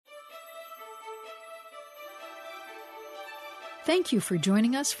Thank you for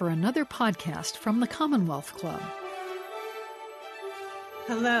joining us for another podcast from the Commonwealth Club.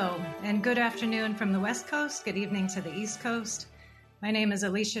 Hello, and good afternoon from the West Coast. Good evening to the East Coast. My name is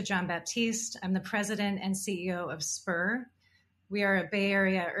Alicia Jean-Baptiste. I'm the president and CEO of SPUR. We are a Bay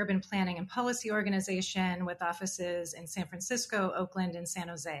Area urban planning and policy organization with offices in San Francisco, Oakland, and San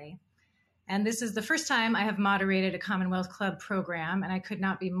Jose. And this is the first time I have moderated a Commonwealth Club program, and I could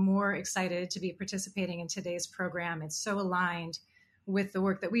not be more excited to be participating in today's program. It's so aligned with the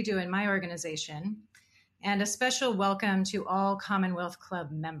work that we do in my organization. And a special welcome to all Commonwealth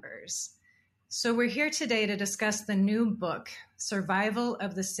Club members. So we're here today to discuss the new book, Survival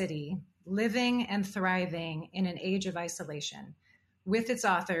of the City, Living and Thriving in an Age of Isolation, with its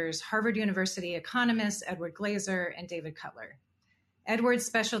authors, Harvard University economists Edward Glaeser and David Cutler. Edward's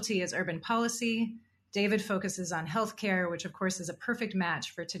specialty is urban policy. David focuses on healthcare, which of course is a perfect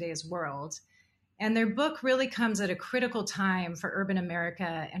match for today's world. And their book really comes at a critical time for urban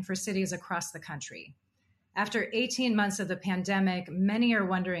America and for cities across the country. After 18 months of the pandemic, many are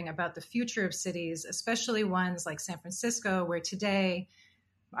wondering about the future of cities, especially ones like San Francisco, where today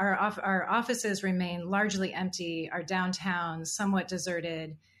our offices remain largely empty, our downtown somewhat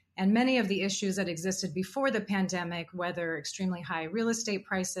deserted, and many of the issues that existed before the pandemic, whether extremely high real estate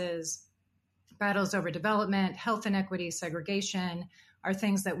prices, battles over development, health inequity, segregation, are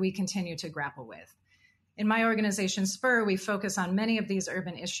things that we continue to grapple with. In my organization, SPUR, we focus on many of these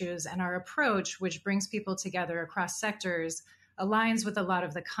urban issues, and our approach, which brings people together across sectors, aligns with a lot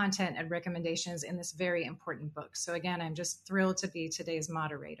of the content and recommendations in this very important book. So again, I'm just thrilled to be today's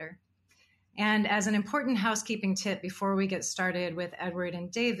moderator. And as an important housekeeping tip before we get started with Edward and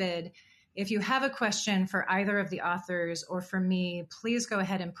David, if you have a question for either of the authors or for me, please go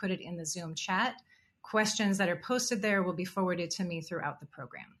ahead and put it in the Zoom chat. Questions that are posted there will be forwarded to me throughout the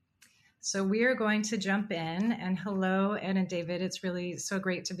program. So we are going to jump in. And hello, Ed and David. It's really so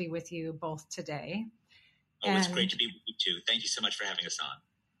great to be with you both today. Oh, it's great to be with you too. Thank you so much for having us on.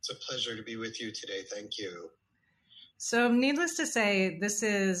 It's a pleasure to be with you today. Thank you. So needless to say, this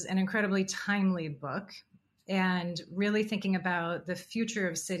is an incredibly timely book and really thinking about the future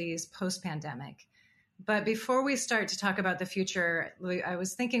of cities post-pandemic. But before we start to talk about the future, I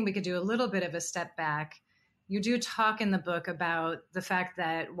was thinking we could do a little bit of a step back. You do talk in the book about the fact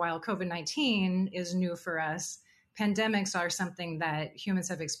that while COVID-19 is new for us, pandemics are something that humans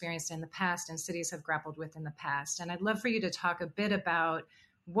have experienced in the past and cities have grappled with in the past. And I'd love for you to talk a bit about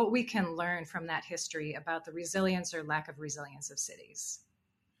what we can learn from that history about the resilience or lack of resilience of cities.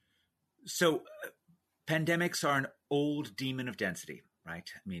 So pandemics are an old demon of density, right?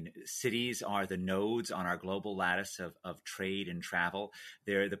 I mean, cities are the nodes on our global lattice of trade and travel.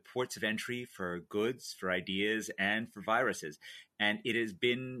 They're the ports of entry for goods, for ideas, and for viruses. And it has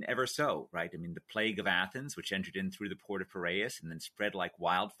been ever so, right? I mean, the plague of Athens, which entered in through the port of Piraeus and then spread like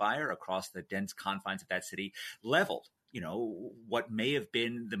wildfire across the dense confines of that city, leveled what may have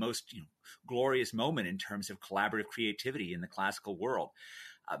been the most glorious moment in terms of collaborative creativity in the classical world.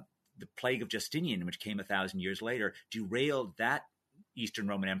 The plague of Justinian, which came 1,000 years later, derailed that Eastern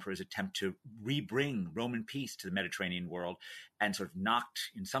Roman Emperor's attempt to rebring Roman peace to the Mediterranean world and sort of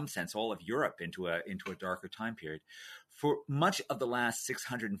knocked, in some sense, all of Europe into a darker time period. For much of the last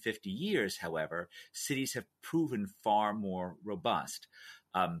 650 years, however, cities have proven far more robust.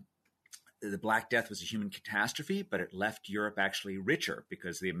 The Black Death was a human catastrophe, but it left Europe actually richer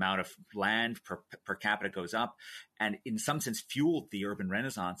because the amount of land per capita goes up, and in some sense fueled the urban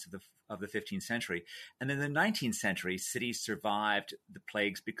renaissance of the 15th century. And in the 19th century, cities survived the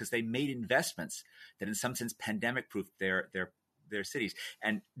plagues because they made investments that in some sense pandemic-proofed their cities.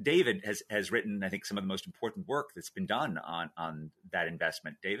 And David has written, I think, some of the most important work that's been done on that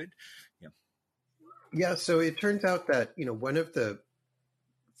investment. David? Yeah, so it turns out that, one of the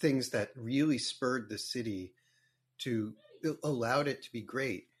things that really spurred the city to allowed it to be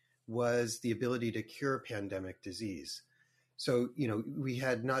great was the ability to cure pandemic disease. So, we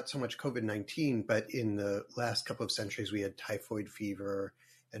had not so much COVID-19, but in the last couple of centuries, we had typhoid fever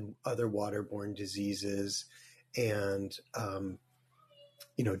and other waterborne diseases and,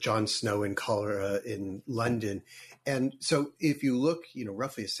 John Snow and cholera in London. And so if you look,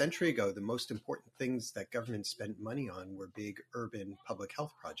 roughly a century ago, the most important things that government spent money on were big urban public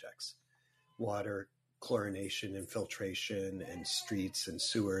health projects, water, chlorination and filtration and streets and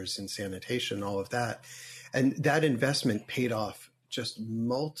sewers and sanitation, all of that. And that investment paid off just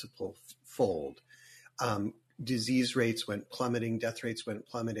multiple fold. Disease rates went plummeting, death rates went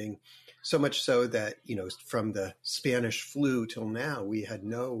plummeting, so much so that, from the Spanish flu till now, we had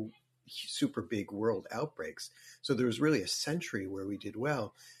no super big world outbreaks. So there was really a century where we did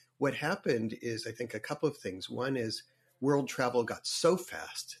well. What happened is, I think, a couple of things. One is world travel got so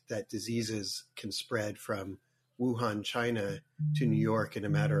fast that diseases can spread from Wuhan, China to New York in a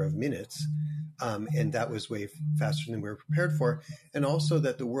matter of minutes. And that was way faster than we were prepared for. And also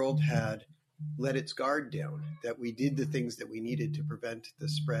that the world had let its guard down, that we did the things that we needed to prevent the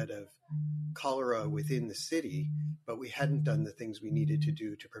spread of cholera within the city, but we hadn't done the things we needed to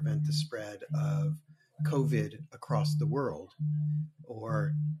do to prevent the spread of COVID across the world,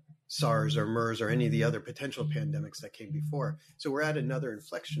 or SARS or MERS or any of the other potential pandemics that came before. So we're at another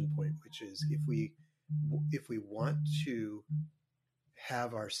inflection point, which is if we want to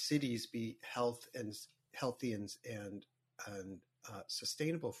have our cities be healthy and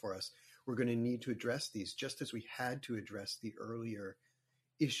sustainable for us, we're going to need to address these, just as we had to address the earlier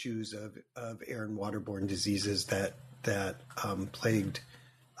issues of air and waterborne diseases that plagued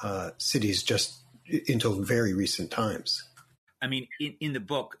cities just until very recent times. I mean, in the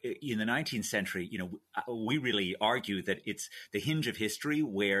book, in the 19th century, we really argue that it's the hinge of history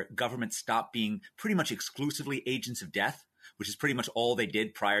where governments stopped being pretty much exclusively agents of death, which is pretty much all they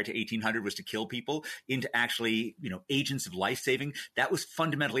did prior to 1800 was to kill people, into actually, agents of life-saving. That was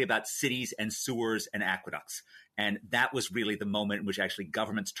fundamentally about cities and sewers and aqueducts. And that was really the moment in which actually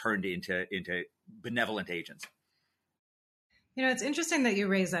governments turned into benevolent agents. It's interesting that you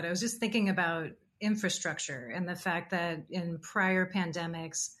raised that. I was just thinking about infrastructure and the fact that in prior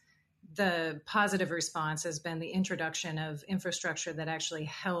pandemics, the positive response has been the introduction of infrastructure that actually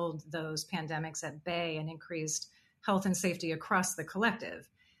held those pandemics at bay and increased health and safety across the collective.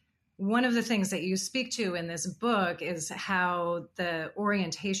 One of the things that you speak to in this book is how the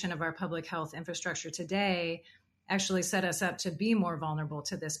orientation of our public health infrastructure today actually set us up to be more vulnerable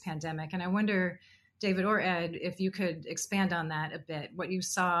to this pandemic. And I wonder, David or Ed, if you could expand on that a bit, what you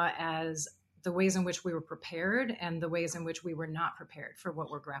saw as the ways in which we were prepared and the ways in which we were not prepared for what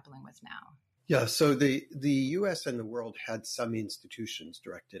we're grappling with now. Yeah, so the U.S. and the world had some institutions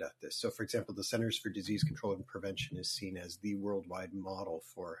directed at this. So, for example, the Centers for Disease Control and Prevention is seen as the worldwide model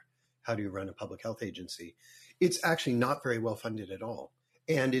for how do you run a public health agency. It's actually not very well funded at all.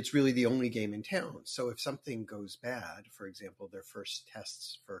 And it's really the only game in town. So if something goes bad, for example, their first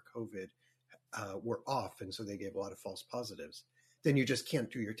tests for COVID were off, and so they gave a lot of false positives, then you just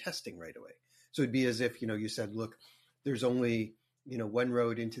can't do your testing right away. So it'd be as if, you said, look, there's only, one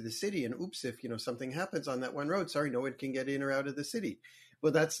road into the city, and oops, if, something happens on that one road, sorry, no one can get in or out of the city.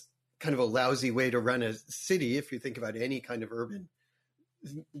 Well, that's kind of a lousy way to run a city if you think about any kind of urban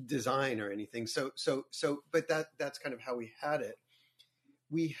design or anything. But that's kind of how we had it.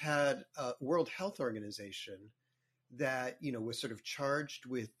 We had a World Health Organization that, was sort of charged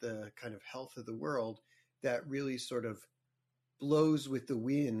with the kind of health of the world that really sort of blows with the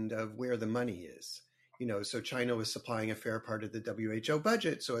wind of where the money is. So China was supplying a fair part of the WHO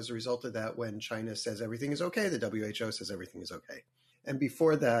budget. So as a result of that, when China says everything is okay, the WHO says everything is okay. And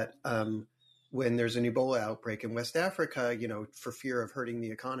before that, when there's an Ebola outbreak in West Africa, for fear of hurting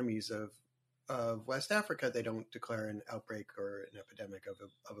the economies of West Africa, they don't declare an outbreak or an epidemic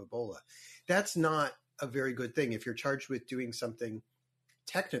of Ebola. That's not a very good thing. If you're charged with doing something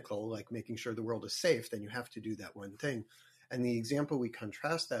technical, like making sure the world is safe, then you have to do that one thing. And the example we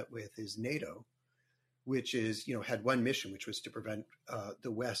contrast that with is NATO, which is, had one mission, which was to prevent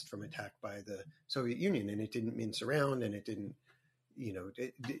the West from attack by the Soviet Union. And it didn't mince around, and it didn't,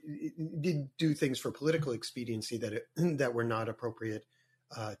 it did do things for political expediency that were not appropriate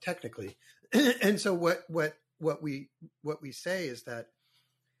technically. And so what we say is that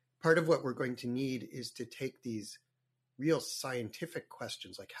part of what we're going to need is to take these real scientific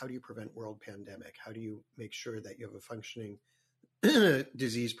questions, like how do you prevent world pandemic? How do you make sure that you have a functioning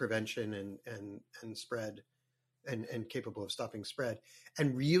disease prevention and spread and capable of stopping spread,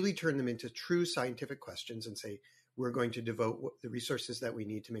 and really turn them into true scientific questions and say, we're going to devote the resources that we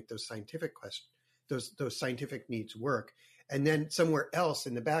need to make those scientific questions, those scientific needs work. And then somewhere else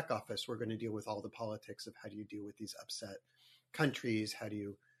in the back office, we're going to deal with all the politics of how do you deal with these upset countries? How do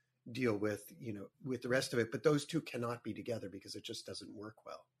you deal with, with the rest of it? But those two cannot be together because it just doesn't work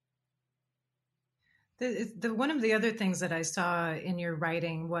well. One of the other things that I saw in your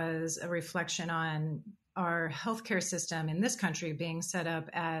writing was a reflection on our healthcare system in this country being set up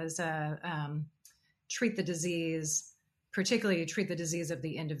as a treat the disease, particularly treat the disease of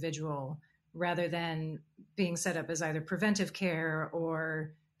the individual, rather than being set up as either preventive care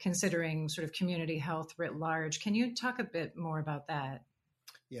or considering sort of community health writ large. Can you talk a bit more about that?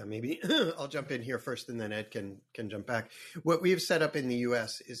 Yeah, maybe I'll jump in here first and then Ed can jump back. What we have set up in the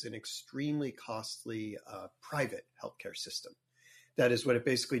U.S. is an extremely costly private healthcare system. That is what it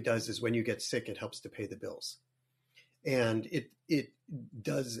basically does is when you get sick, it helps to pay the bills. And it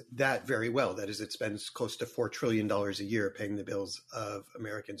does that very well. That is, it spends close to $4 trillion a year paying the bills of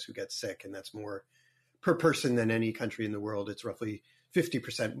Americans who get sick. And that's more per person than any country in the world. It's roughly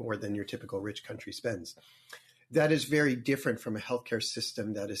 50% more than your typical rich country spends. That is very different from a healthcare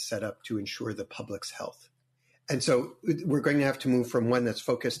system that is set up to ensure the public's health. And so we're going to have to move from one that's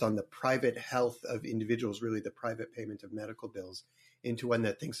focused on the private health of individuals, really the private payment of medical bills, into one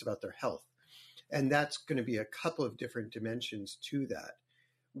that thinks about their health. And that's going to be a couple of different dimensions to that.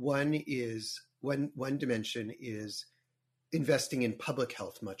 One dimension is investing in public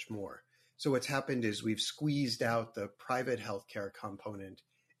health much more. So what's happened is we've squeezed out the private healthcare component,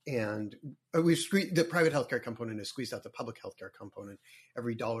 and the private healthcare component has squeezed out the public healthcare component.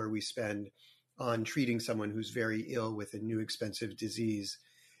 Every dollar we spend on treating someone who's very ill with a new expensive disease,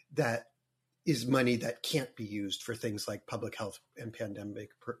 that is money that can't be used for things like public health and pandemic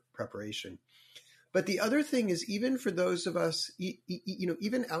preparation. But the other thing is, even for those of us,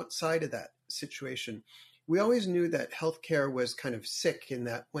 even outside of that situation, we always knew that healthcare was kind of sick, in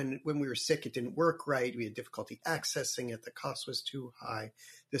that when we were sick, it didn't work right. We had difficulty accessing it. The cost was too high.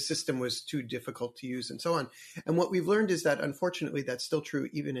 The system was too difficult to use, and so on. And what we've learned is that, unfortunately, that's still true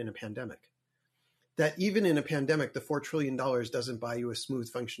even in a pandemic. That even in a pandemic, the $4 trillion doesn't buy you a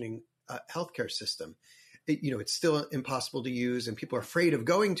smooth functioning healthcare system. It's still impossible to use, and people are afraid of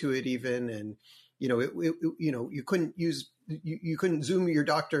going to it even. And you couldn't Zoom your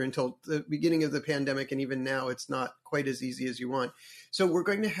doctor until the beginning of the pandemic, and even now it's not quite as easy as you want. So we're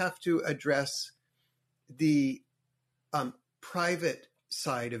going to have to address the private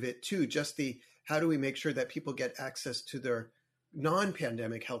side of it too. Just how do we make sure that people get access to their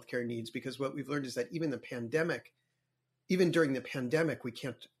non-pandemic healthcare needs? Because what we've learned is that even during the pandemic, we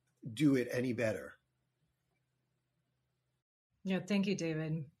can't do it any better. Yeah, thank you,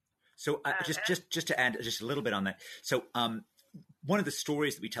 David. So just to add just a little bit on that. So one of the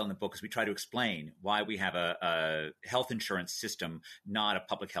stories that we tell in the book is we try to explain why we have a health insurance system, not a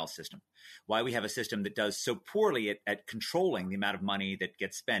public health system, why we have a system that does so poorly at controlling the amount of money that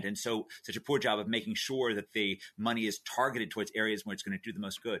gets spent, and such a poor job of making sure that the money is targeted towards areas where it's going to do the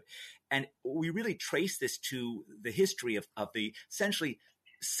most good. And we really trace this to the history of the essentially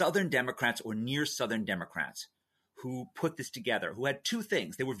Southern Democrats or near Southern Democrats who put this together, who had two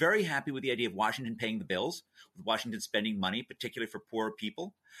things. They were very happy with the idea of Washington paying the bills, with Washington spending money, particularly for poorer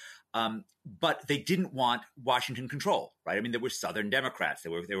people. But they didn't want Washington control, right? I mean, there were Southern Democrats. They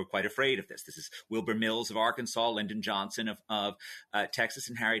were quite afraid of this. This is Wilbur Mills of Arkansas, Lyndon Johnson of Texas,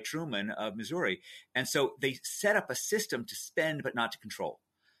 and Harry Truman of Missouri. And so they set up a system to spend but not to control.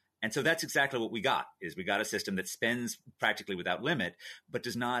 And so that's exactly what we got a system that spends practically without limit, but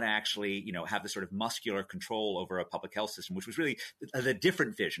does not actually, have the sort of muscular control over a public health system, which was really the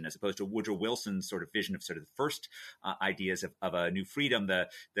different vision as opposed to Woodrow Wilson's sort of vision of sort of the first ideas of a new freedom,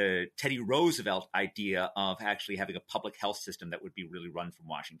 the Teddy Roosevelt idea of actually having a public health system that would be really run from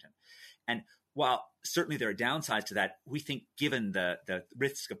Washington. And while certainly there are downsides to that, we think given the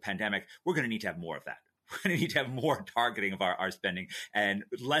risk of pandemic, we're going to need to have more of that. We're going to need to have more targeting of our spending and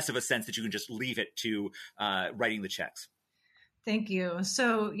less of a sense that you can just leave it to writing the checks. Thank you.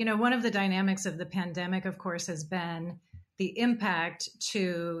 So, one of the dynamics of the pandemic, of course, has been the impact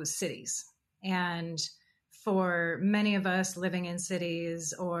to cities. And for many of us living in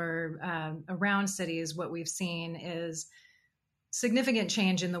cities or around cities, what we've seen is significant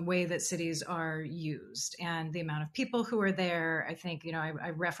change in the way that cities are used and the amount of people who are there. I think,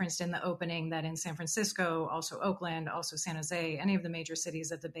 I referenced in the opening that in San Francisco, also Oakland, also San Jose, any of the major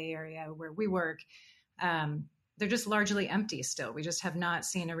cities of the Bay Area where we work, they're just largely empty still. We just have not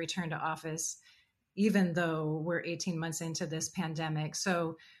seen a return to office, even though we're 18 months into this pandemic.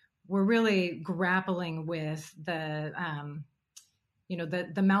 So we're really grappling with the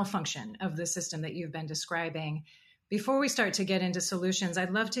malfunction of the system that you've been describing. Before we start to get into solutions,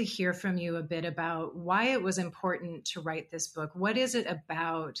 I'd love to hear from you a bit about why it was important to write this book. What is it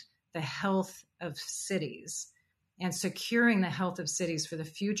about the health of cities and securing the health of cities for the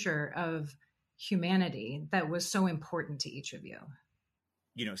future of humanity that was so important to each of you?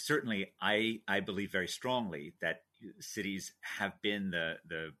 Certainly I believe very strongly that cities have been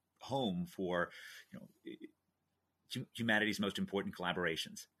the home for, humanity's most important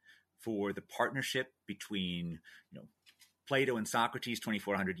collaborations, for the partnership between, Plato and Socrates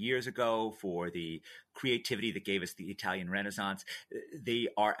 2,400 years ago, for the creativity that gave us the Italian Renaissance. They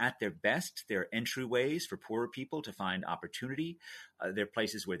are at their best. They're entryways for poorer people to find opportunity. They're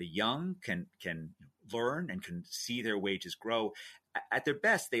places where the young can learn and can see their wages grow. At their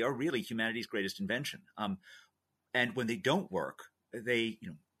best, they are really humanity's greatest invention. And when they don't work, they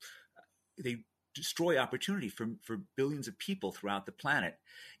destroy opportunity for billions of people throughout the planet.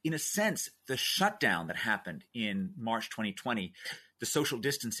 In a sense, the shutdown that happened in March 2020, the social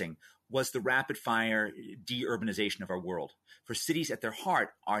distancing, was the rapid fire de-urbanization of our world. For cities at their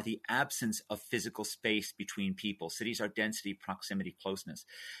heart are the absence of physical space between people. Cities are density, proximity, closeness.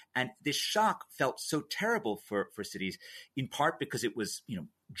 And this shock felt so terrible for cities, in part because it was,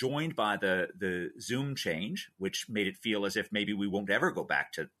 joined by the Zoom change, which made it feel as if maybe we won't ever go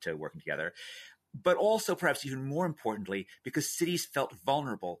back to working together. But also, perhaps even more importantly, because cities felt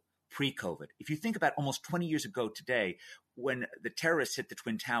vulnerable pre-COVID. If you think about almost 20 years ago today, when the terrorists hit the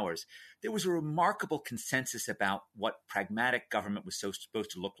Twin Towers, there was a remarkable consensus about what pragmatic government was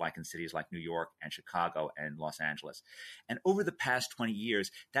supposed to look like in cities like New York and Chicago and Los Angeles. And over the past 20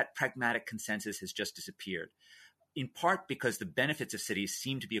 years, that pragmatic consensus has just disappeared, in part because the benefits of cities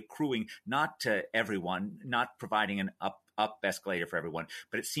seem to be accruing not to everyone, not providing an up escalator for everyone,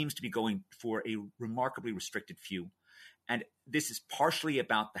 but it seems to be going for a remarkably restricted few. And this is partially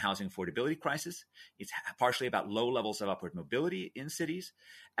about the housing affordability crisis. It's partially about low levels of upward mobility in cities.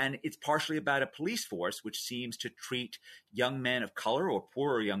 And it's partially about a police force which seems to treat young men of color or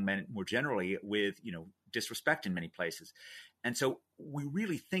poorer young men more generally with, disrespect in many places. And so we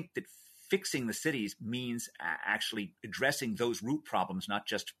really think that fixing the cities means actually addressing those root problems, not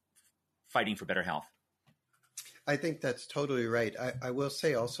just fighting for better health. I think that's totally right. I will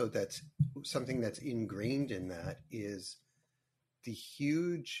say also that something that's ingrained in that is the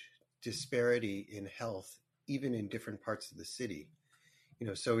huge disparity in health, even in different parts of the city.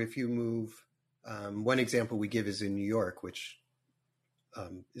 So if you move, one example we give is in New York, which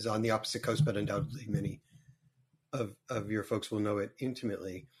is on the opposite coast, but undoubtedly many of your folks will know it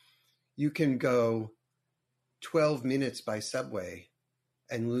intimately. You can go 12 minutes by subway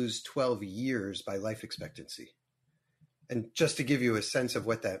and lose 12 years by life expectancy. And just to give you a sense of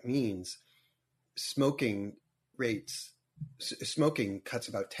what that means, smoking cuts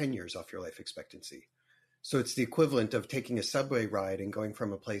about 10 years off your life expectancy. So it's the equivalent of taking a subway ride and going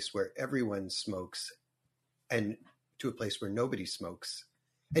from a place where everyone smokes and to a place where nobody smokes.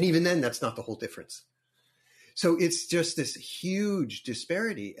 And even then, that's not the whole difference. So it's just this huge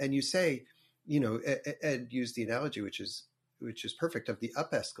disparity. And you say, Ed used the analogy, which is perfect, of the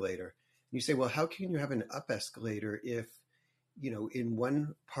up escalator. You say, well, how can you have an up escalator if, in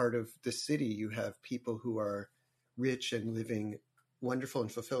one part of the city, you have people who are rich and living wonderful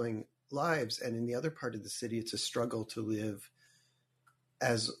and fulfilling lives. And in the other part of the city, it's a struggle to live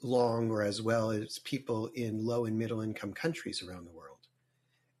as long or as well as people in low and middle income countries around the world.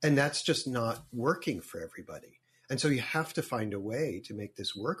 And that's just not working for everybody. And so you have to find a way to make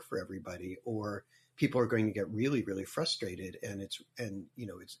this work for everybody, or people are going to get really, really frustrated. And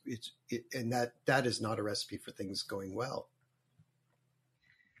that is not a recipe for things going well.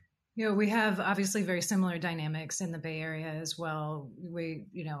 We have obviously very similar dynamics in the Bay Area as well.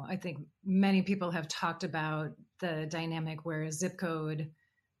 I think many people have talked about the dynamic where zip code,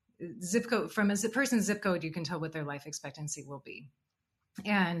 from a person's zip code, you can tell what their life expectancy will be.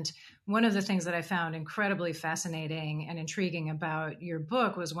 And one of the things that I found incredibly fascinating and intriguing about your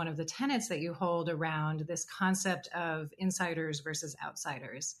book was one of the tenets that you hold around this concept of insiders versus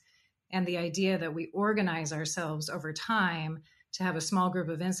outsiders, and the idea that we organize ourselves over time to have a small group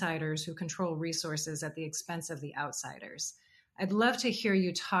of insiders who control resources at the expense of the outsiders. I'd love to hear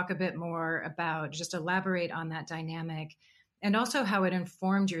you talk a bit more about, just elaborate on that dynamic, and also how it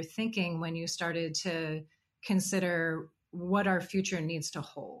informed your thinking when you started to consider what our future needs to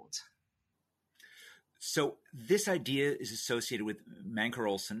hold. So this idea is associated with Mancur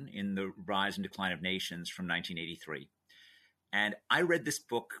Olson in The Rise and Decline of Nations from 1983. And I read this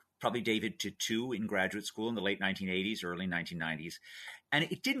book, probably David, to two in graduate school in the late 1980s, early 1990s. And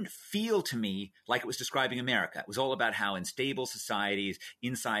it didn't feel to me like it was describing America. It was all about how in stable societies,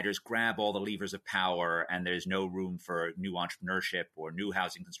 insiders grab all the levers of power and there's no room for new entrepreneurship or new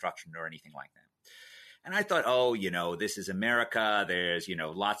housing construction or anything like that. And I thought, this is America. There's,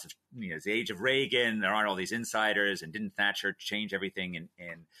 lots of, it's the age of Reagan. There aren't all these insiders. And didn't Thatcher change everything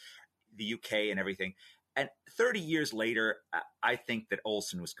in the UK and everything? And 30 years later, I think that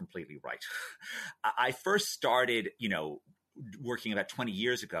Olson was completely right. I first started, working about 20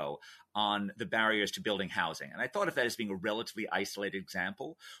 years ago on the barriers to building housing. And I thought of that as being a relatively isolated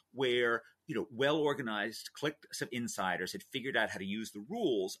example where, well-organized cliques of insiders had figured out how to use the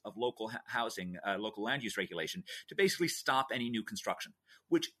rules of local housing, local land use regulation to basically stop any new construction,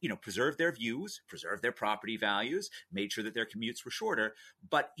 which, preserved their views, preserved their property values, made sure that their commutes were shorter.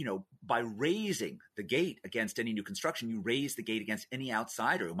 But, by raising the gate against any new construction, you raise the gate against any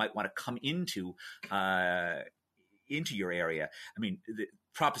outsider who might want to come into your area. I mean,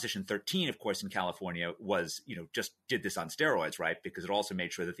 Proposition 13, of course, in California was, just did this on steroids, right? Because it also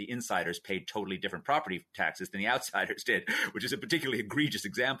made sure that the insiders paid totally different property taxes than the outsiders did, which is a particularly egregious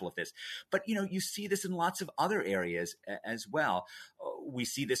example of this. But, you see this in lots of other areas as well. We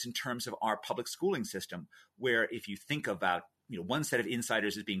see this in terms of our public schooling system, where if you think about one set of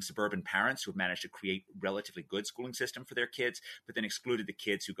insiders as being suburban parents who have managed to create relatively good schooling system for their kids, but then excluded the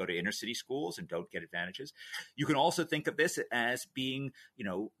kids who go to inner city schools and don't get advantages. You can also think of this as being,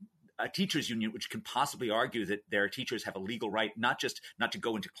 a teachers union, which can possibly argue that their teachers have a legal right, not to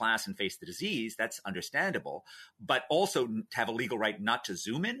go into class and face the disease. That's understandable, but also to have a legal right not to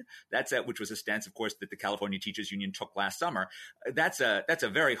Zoom in. Which was a stance, of course, that the California Teachers Union took last summer. That's a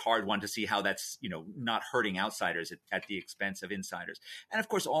very hard one to see how that's, not hurting outsiders at the expense of insiders. And of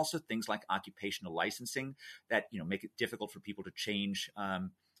course, also things like occupational licensing that, make it difficult for people to change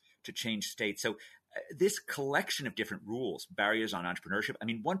states. So this collection of different rules, barriers on entrepreneurship. I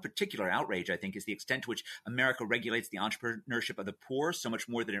mean, one particular outrage, I think, is the extent to which America regulates the entrepreneurship of the poor so much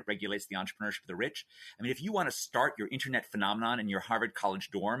more than it regulates the entrepreneurship of the rich. I mean, if you want to start your internet phenomenon in your Harvard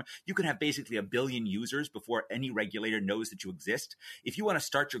College dorm, you can have basically 1 billion users before any regulator knows that you exist. If you want to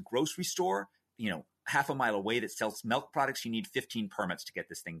start your grocery store, half a mile away that sells milk products, you need 15 permits to get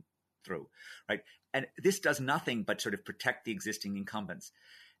this thing through, right? And this does nothing but sort of protect the existing incumbents.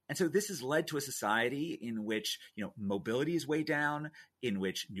 And so this has led to a society in which, mobility is way down, in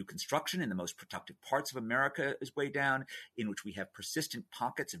which new construction in the most productive parts of America is way down, in which we have persistent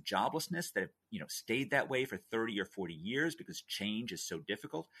pockets of joblessness that have, stayed that way for 30 or 40 years because change is so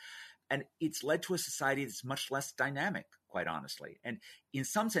difficult. And it's led to a society that's much less dynamic, quite honestly. And in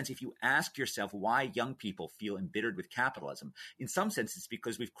some sense, if you ask yourself why young people feel embittered with capitalism, in some sense, it's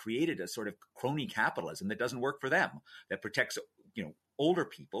because we've created a sort of crony capitalism that doesn't work for them, that protects, older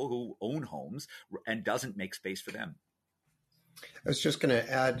people who own homes and doesn't make space for them. I was just going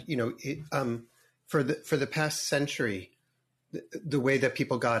to add, for the past century, the way that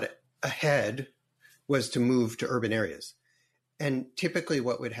people got ahead was to move to urban areas. And typically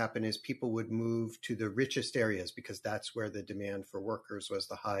what would happen is people would move to the richest areas because that's where the demand for workers was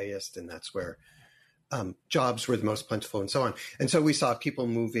the highest, and that's where jobs were the most plentiful and so on. And so we saw people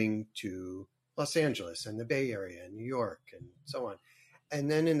moving to Los Angeles and the Bay Area and New York and so on. And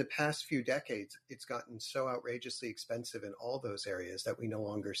then in the past few decades, it's gotten so outrageously expensive in all those areas that we no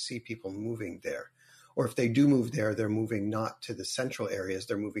longer see people moving there. Or if they do move there, they're moving not to the central areas,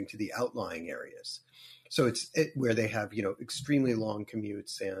 they're moving to the outlying areas. So it's where they have, extremely long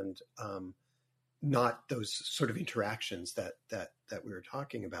commutes and not those sort of interactions that we were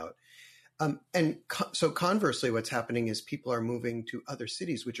talking about. So conversely, what's happening is people are moving to other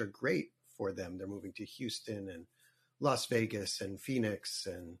cities, which are great for them. They're moving to Houston and Las Vegas and Phoenix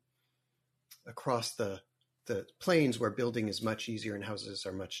and across the plains where building is much easier and houses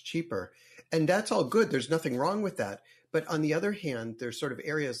are much cheaper. And that's all good. There's nothing wrong with that. But on the other hand, there's sort of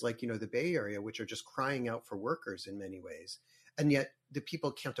areas like, the Bay Area, which are just crying out for workers in many ways. And yet the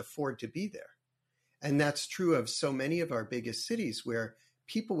people can't afford to be there. And that's true of so many of our biggest cities where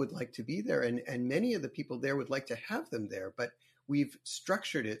people would like to be there. And many of the people there would like to have them there. But we've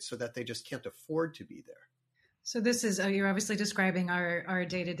structured it so that they just can't afford to be there. So this is, you're obviously describing our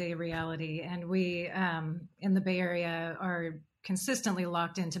day-to-day reality. And we in the Bay Area are consistently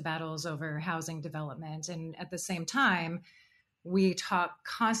locked into battles over housing development. And at the same time, we talk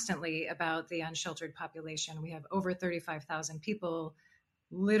constantly about the unsheltered population. We have over 35,000 people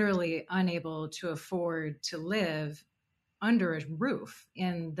literally unable to afford to live under a roof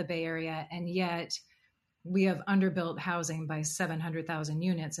in the Bay Area. And yet we have underbuilt housing by 700,000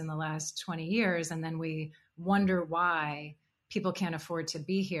 units in the last 20 years. And then we wonder why people can't afford to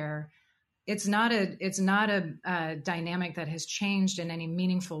be here. It's not a dynamic that has changed in any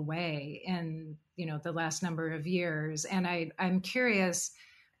meaningful way in the last number of years. And I'm curious,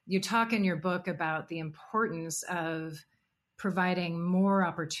 you talk in your book about the importance of providing more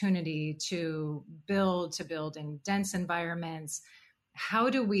opportunity to build in dense environments. How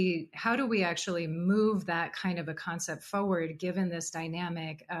do we actually move that kind of a concept forward, given this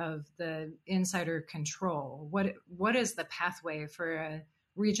dynamic of the insider control? What is the pathway for a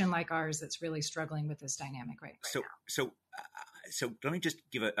region like ours that's really struggling with this dynamic right now? So let me just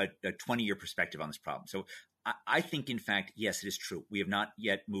give a 20-year perspective on this problem. So I think, in fact, yes, it is true. We have not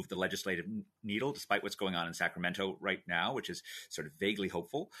yet moved the legislative needle, despite what's going on in Sacramento right now, which is sort of vaguely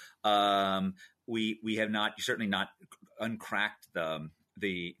hopeful. We have not, certainly not uncracked the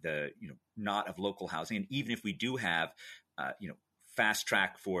knot of local housing. And even if we do have, fast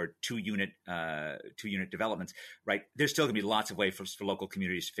track for two unit developments, right? There's still going to be lots of ways for local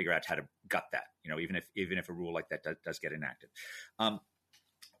communities to figure out how to gut that, even if a rule like that does get enacted.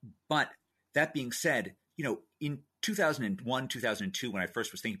 But that being said, in 2001, 2002, when I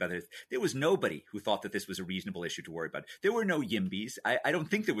first was thinking about this, there was nobody who thought that this was a reasonable issue to worry about. There were no YIMBYs. I don't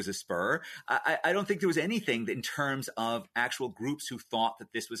think there was a Spur. I don't think there was anything in terms of actual groups who thought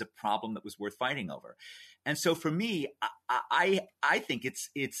that this was a problem that was worth fighting over. And so for me, I think it's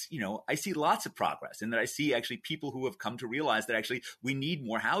I see lots of progress, and that I see actually people who have come to realize that actually we need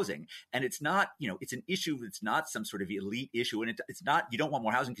more housing. And it's not, it's an issue that's not some sort of elite issue. And it's not, you don't want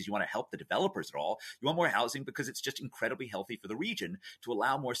more housing because you want to help the developers at all. You want more housing because it's just incredibly healthy for the region to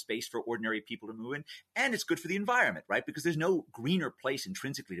allow more space for ordinary people to move in. And it's good for the environment, right? Because there's no greener place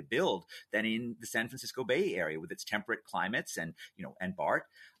intrinsically to build than in the San Francisco Bay Area with its temperate climates and BART.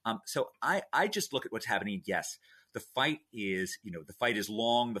 So I just look at what's happening. Yes, the fight is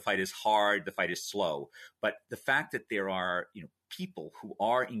long, the fight is hard, the fight is slow. But the fact that there are, people who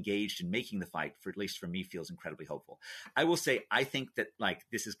are engaged in making the fight, for at least for me, feels incredibly hopeful. I will say, I think that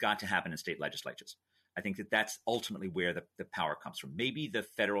this has got to happen in state legislatures. I think that that's ultimately where the power comes from. Maybe the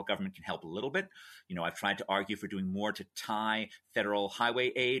federal government can help a little bit. I've tried to argue for doing more to tie federal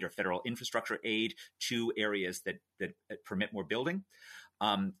highway aid or federal infrastructure aid to areas that permit more building.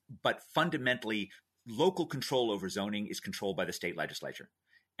 But fundamentally, local control over zoning is controlled by the state legislature.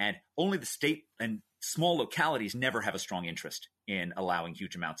 And only the state and small localities never have a strong interest in allowing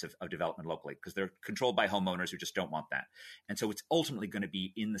huge amounts of development locally because they're controlled by homeowners who just don't want that. And so it's ultimately going to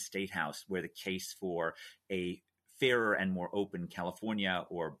be in the state house where the case for a fairer and more open California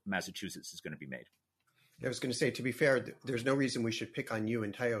or Massachusetts is going to be made. I was going to say, to be fair, there's no reason we should pick on you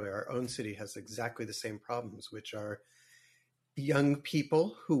entirely. Our own city has exactly the same problems, which are young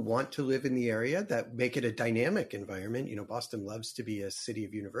people who want to live in the area that make it a dynamic environment. Boston loves to be a city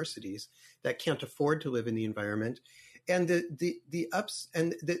of universities that can't afford to live in the environment. And the ups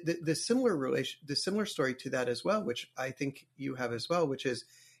and the similar story to that as well, which I think you have as well, which is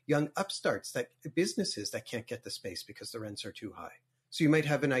young upstarts, businesses that can't get the space because the rents are too high. So you might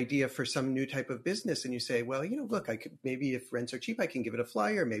have an idea for some new type of business and you say, well, look, maybe if rents are cheap, I can give it a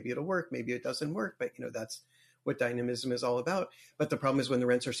flyer. Maybe it'll work. Maybe it doesn't work. But that's what dynamism is all about. But the problem is when the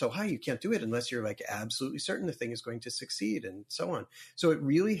rents are so high, you can't do it unless you're absolutely certain the thing is going to succeed and so on. So it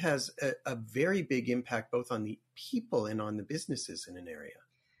really has a very big impact both on the people and on the businesses in an area.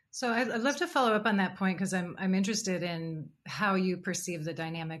 So I'd love to follow up on that point because I'm interested in how you perceive the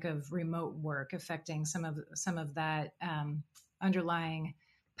dynamic of remote work affecting some of that underlying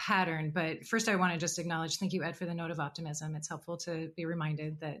pattern. But first, I want to just acknowledge, thank you, Ed, for the note of optimism. It's helpful to be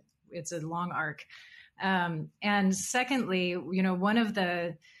reminded that it's a long arc. And secondly, one of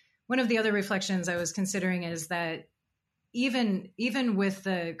the other reflections I was considering is that even with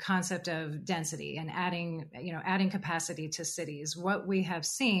the concept of density and adding capacity to cities, what we have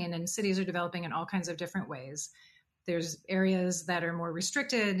seen, and cities are developing in all kinds of different ways. There's areas that are more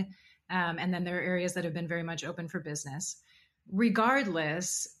restricted, and then there are areas that have been very much open for business.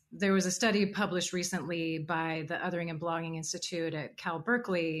 Regardless, there was a study published recently by the Othering and Blogging Institute at Cal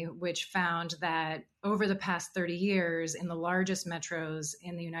Berkeley, which found that over the past 30 years in the largest metros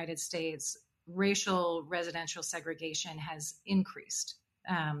in the United States, racial residential segregation has increased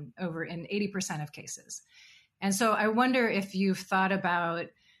over in 80% of cases. And so I wonder if you've thought about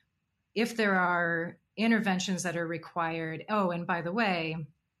if there are interventions that are required. Oh, and by the way,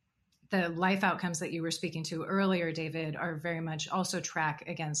 the life outcomes that you were speaking to earlier, David, are very much also track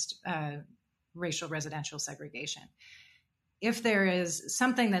against racial residential segregation. If there is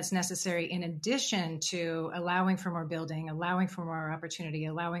something that's necessary in addition to allowing for more building, allowing for more opportunity,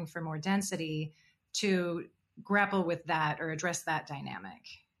 allowing for more density to grapple with that or address that dynamic.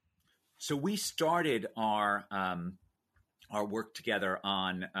 So we started our work together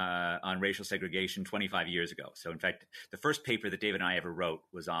on racial segregation 25 years ago. So in fact, the first paper that David and I ever wrote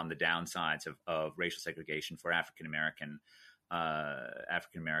was on the downsides of racial segregation for African American,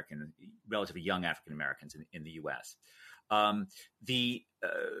 relatively young African Americans in the U.S. The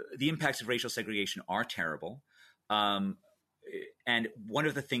impacts of racial segregation are terrible. And one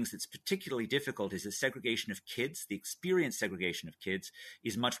of the things that's particularly difficult is the segregation of kids. The experienced segregation of kids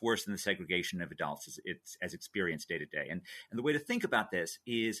is much worse than the segregation of adults as experienced day to day. And the way to think about this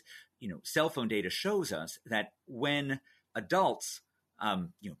is, cell phone data shows us that when adults,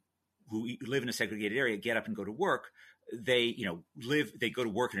 who live in a segregated area get up and go to work, they go to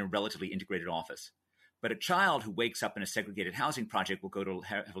work in a relatively integrated office. But a child who wakes up in a segregated housing project will go to a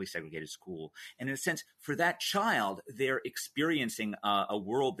heavily segregated school. And in a sense, for that child, they're experiencing a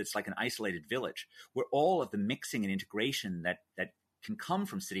world that's like an isolated village, where all of the mixing and integration that can come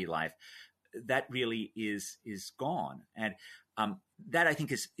from city life that really is gone. And that, I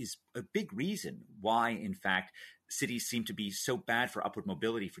think, is a big reason why, in fact, cities seem to be so bad for upward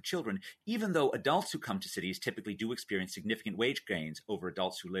mobility for children, even though adults who come to cities typically do experience significant wage gains over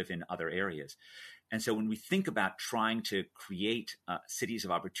adults who live in other areas. And so when we think about trying to create cities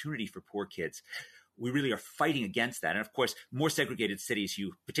of opportunity for poor kids, we really are fighting against that. And of course, more segregated cities,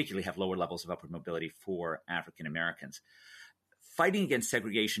 you particularly have lower levels of upward mobility for African Americans. Fighting against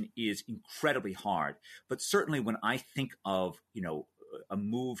segregation is incredibly hard. But certainly when I think of, a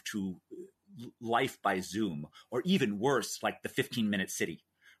move to life by Zoom, or even worse, like the 15-minute city,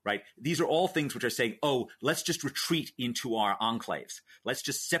 right? These are all things which are saying, oh, let's just retreat into our enclaves. Let's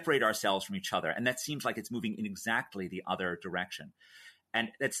just separate ourselves from each other. And that seems like it's moving in exactly the other direction. And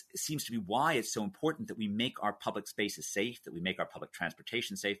that seems to be why it's so important that we make our public spaces safe, that we make our public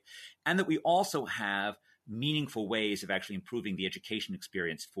transportation safe, and that we also have meaningful ways of actually improving the education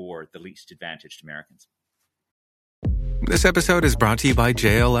experience for the least advantaged Americans. This episode is brought to you by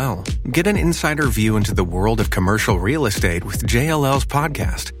JLL. Get an insider view into the world of commercial real estate with JLL's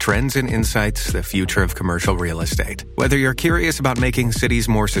podcast, Trends and Insights, the Future of Commercial Real Estate. Whether you're curious about making cities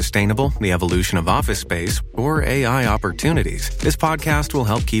more sustainable, the evolution of office space, or AI opportunities, this podcast will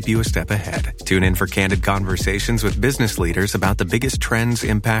help keep you a step ahead. Tune in for candid conversations with business leaders about the biggest trends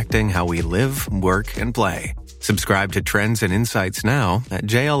impacting how we live, work, and play. Subscribe to Trends and Insights now at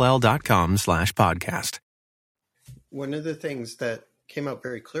jll.com/podcast. One of the things that came out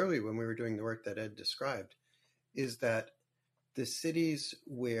very clearly when we were doing the work that Ed described is that the cities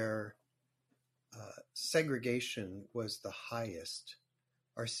where segregation was the highest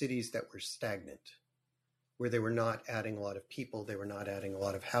are cities that were stagnant, where they were not adding a lot of people, they were not adding a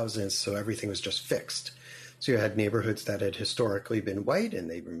lot of houses, so everything was just fixed. So you had neighborhoods that had historically been white, and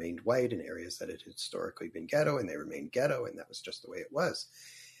they remained white, and areas that had historically been ghetto, and they remained ghetto, and that was just the way it was.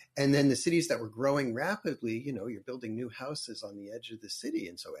 And then the cities that were growing rapidly, you're building new houses on the edge of the city,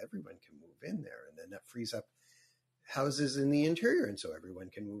 and so everyone can move in there. And then that frees up houses in the interior, and so everyone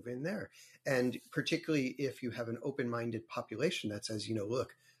can move in there. And particularly if you have an open-minded population that says,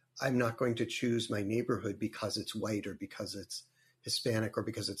 look, I'm not going to choose my neighborhood because it's white or because it's Hispanic or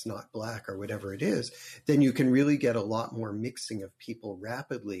because it's not Black or whatever it is, then you can really get a lot more mixing of people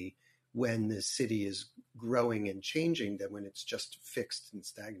rapidly when the city is growing and changing than when it's just fixed and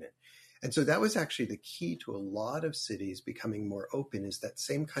stagnant. And so that was actually the key to a lot of cities becoming more open, is that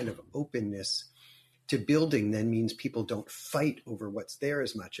same kind of openness to building then means people don't fight over what's there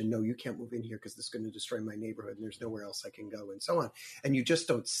as much. And no, you can't move in here because this is going to destroy my neighborhood and there's nowhere else I can go, and so on. And you just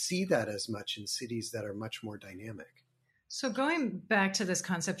don't see that as much in cities that are much more dynamic. So going back to this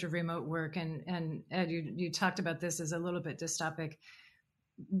concept of remote work, and Ed, you talked about this as a little bit dystopic.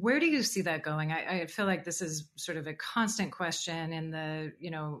 Where do you see that going? I feel like this is sort of a constant question in the,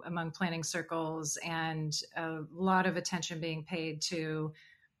 among planning circles, and a lot of attention being paid to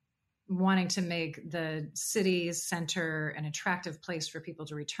wanting to make the city center an attractive place for people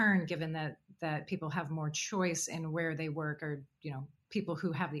to return, given that people have more choice in where they work, or, people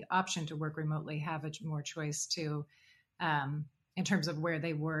who have the option to work remotely have more choice to, in terms of where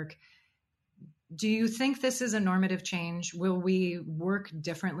they work. Do you think this is a normative change? Will we work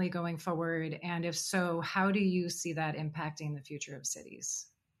differently going forward? And if so, how do you see that impacting the future of cities?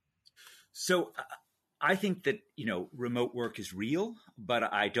 So I think that, remote work is real,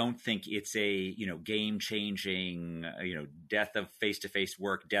 but I don't think it's a, game changing, death of face-to-face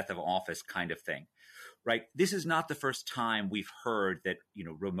work, death of office kind of thing, right? This is not the first time we've heard that,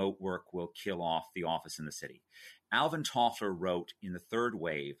 remote work will kill off the office in the city. Alvin Toffler wrote in The Third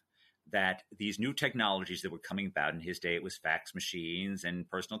Wave that these new technologies that were coming about, in his day it was fax machines and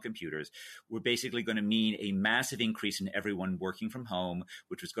personal computers, were basically going to mean a massive increase in everyone working from home,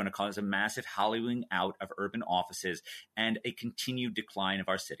 which was going to cause a massive hollowing out of urban offices and a continued decline of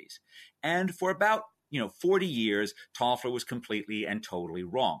our cities. And for about 40 years, Toffler was completely and totally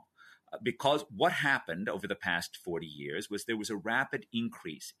wrong. Because what happened over the past 40 years was there was a rapid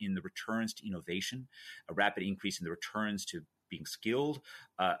increase in the returns to innovation, a rapid increase in the returns to being skilled,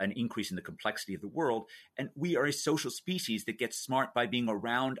 an increase in the complexity of the world. And we are a social species that gets smart by being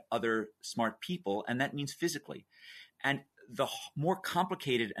around other smart people, and that means physically. And the more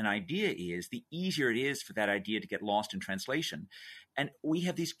complicated an idea is, the easier it is for that idea to get lost in translation. And we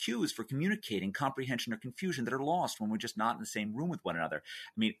have these cues for communicating comprehension or confusion that are lost when we're just not in the same room with one another.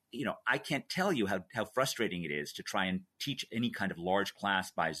 I mean, I can't tell you how frustrating it is to try and teach any kind of large class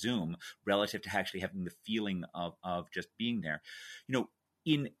by Zoom relative to actually having the feeling of just being there.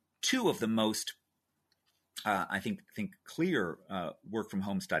 In two of the most I think clear work from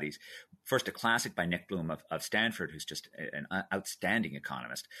home studies, first a classic by Nick Bloom of Stanford, who's just an outstanding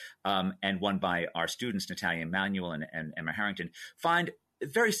economist, and one by our students, Natalia Emanuel and Emma Harrington, find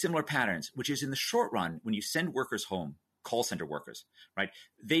very similar patterns, which is in the short run, when you send workers home, call center workers, right,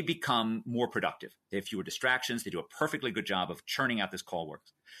 they become more productive. They have fewer distractions. They do a perfectly good job of churning out this call work.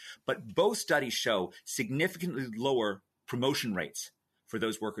 But both studies show significantly lower promotion rates for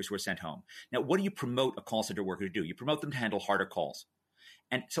those workers who are sent home. Now, what do you promote a call center worker to do? You promote them to handle harder calls.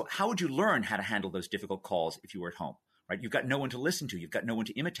 And so how would you learn how to handle those difficult calls if you were at home? Right? You've got no one to listen to. You've got no one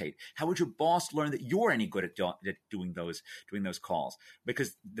to imitate. How would your boss learn that you're any good at doing those calls?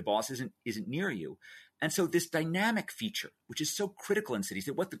 Because the boss isn't near you. And so this dynamic feature, which is so critical in cities,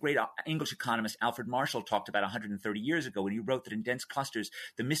 that what the great English economist Alfred Marshall talked about 130 years ago when he wrote that in dense clusters,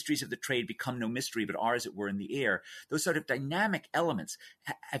 the mysteries of the trade become no mystery, but are, as it were, in the air. Those sort of dynamic elements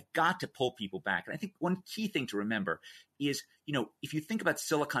have got to pull people back. And I think one key thing to remember is, if you think about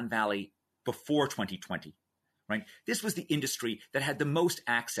Silicon Valley before 2020, right? This was the industry that had the most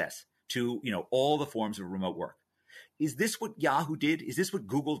access to, all the forms of remote work. Is this what Yahoo did? Is this what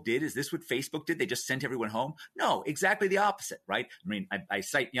Google did? Is this what Facebook did? They just sent everyone home? No, exactly the opposite, right? I mean, I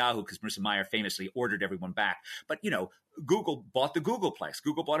cite Yahoo because Marissa Mayer famously ordered everyone back. But, Google bought the Googleplex.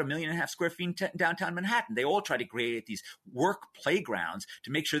 Google bought 1.5 million square feet in downtown Manhattan. They all try to create these work playgrounds to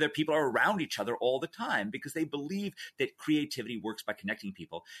make sure that people are around each other all the time because they believe that creativity works by connecting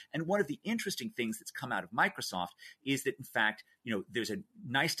people. And one of the interesting things that's come out of Microsoft is that, in fact, there's a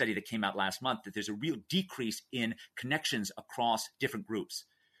nice study that came out last month that there's a real decrease in connections across different groups,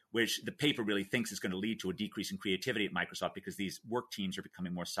 which the paper really thinks is going to lead to a decrease in creativity at Microsoft because these work teams are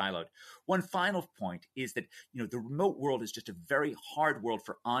becoming more siloed. One final point is that, the remote world is just a very hard world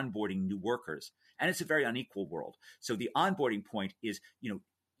for onboarding new workers, and it's a very unequal world. So the onboarding point is,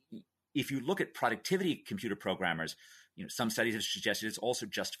 if you look at productivity computer programmers, some studies have suggested it's also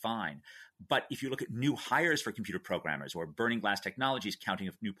just fine. But if you look at new hires for computer programmers or Burning Glass Technologies counting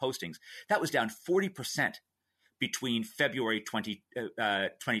of new postings, that was down 40% between February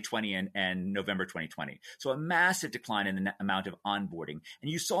 2020 and November 2020. So a massive decline in the amount of onboarding.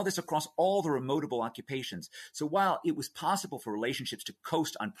 And you saw this across all the remotable occupations. So while it was possible for relationships to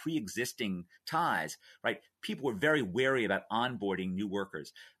coast on pre-existing ties, right, people were very wary about onboarding new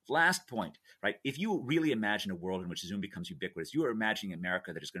workers. Last point, right, if you really imagine a world in which Zoom becomes ubiquitous, you are imagining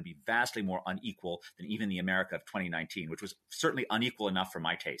America that is going to be vastly more unequal than even the America of 2019, which was certainly unequal enough for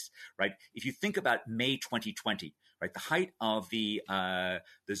my taste, right? If you think about May 2020, right, the height of the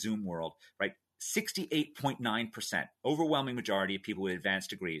Zoom world, right, 68.9%, overwhelming majority of people with advanced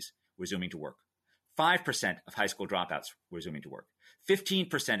degrees were Zooming to work. 5% of high school dropouts were Zooming to work.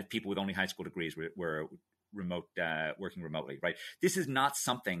 15% of people with only high school degrees were working remotely, right? This is not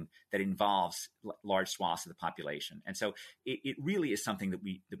something that involves large swaths of the population. And so it really is something that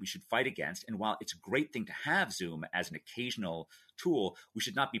we should fight against. And while it's a great thing to have Zoom as an occasional tool, we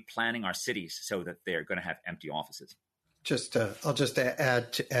should not be planning our cities so that they're going to have empty offices. I'll just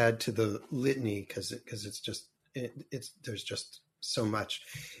add to the litany because there's just so much.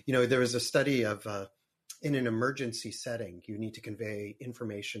 There was a study of in an emergency setting, you need to convey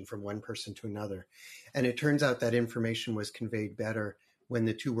information from one person to another. And it turns out that information was conveyed better when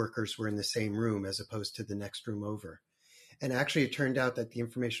the two workers were in the same room as opposed to the next room over. And actually, it turned out that the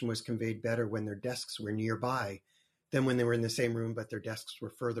information was conveyed better when their desks were nearby than when they were in the same room, but their desks were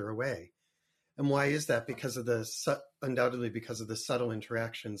further away. And why is that? Undoubtedly because of the subtle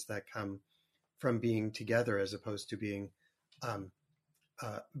interactions that come from being together as opposed to being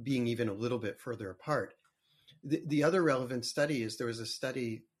even a little bit further apart. The other relevant study is there was a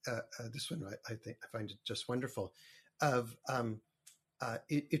study, this one I find it just wonderful, of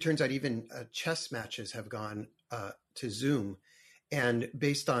it turns out even chess matches have gone to Zoom. And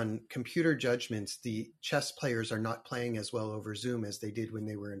based on computer judgments, the chess players are not playing as well over Zoom as they did when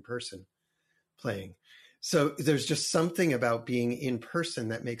they were in person playing. So there's just something about being in person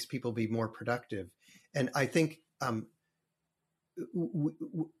that makes people be more productive. And I think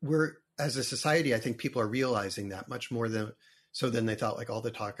we're, as a society, I think people are realizing that much more than they thought. Like all the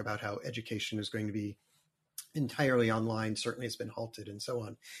talk about how education is going to be entirely online certainly has been halted and so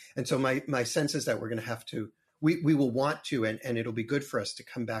on. And so my sense is that we're going to have to, we will want to, and it'll be good for us to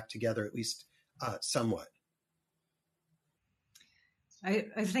come back together at least somewhat. I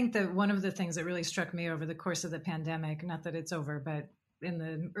think that one of the things that really struck me over the course of the pandemic, not that it's over, but in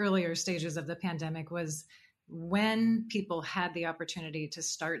the earlier stages of the pandemic, was when people had the opportunity to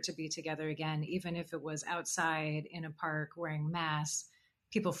start to be together again, even if it was outside in a park wearing masks,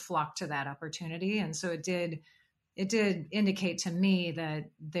 people flocked to that opportunity. And so it did it did indicate to me that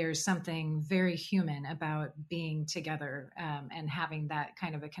there's something very human about being together and having that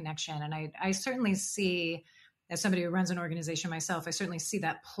kind of a connection. And I certainly see, as somebody who runs an organization myself, I certainly see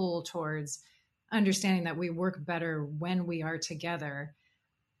that pull towards understanding that we work better when we are together.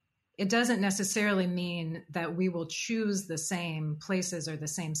 It doesn't necessarily mean that we will choose the same places or the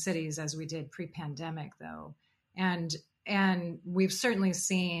same cities as we did pre-pandemic, though. And we've certainly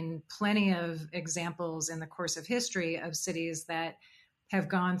seen plenty of examples in the course of history of cities that have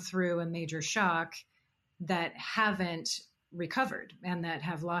gone through a major shock that haven't recovered and that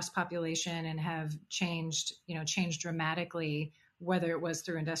have lost population and have changed dramatically, whether it was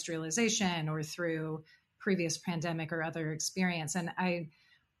through industrialization or through previous pandemic or other experience. And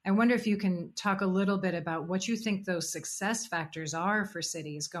I wonder if you can talk a little bit about what you think those success factors are for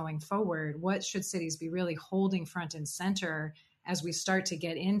cities going forward. What should cities be really holding front and center as we start to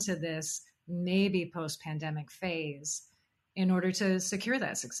get into this maybe post-pandemic phase in order to secure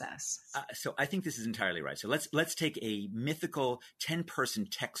that success? So I think this is entirely right. So let's take a mythical 10-person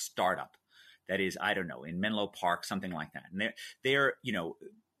tech startup that is, I don't know, in Menlo Park, something like that. And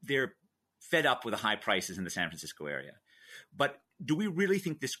they're fed up with the high prices in the San Francisco area. But do we really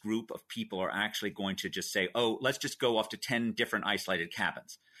think this group of people are actually going to just say, oh, let's just go off to 10 different isolated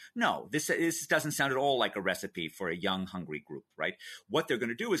cabins? No, this doesn't sound at all like a recipe for a young, hungry group, right? What they're going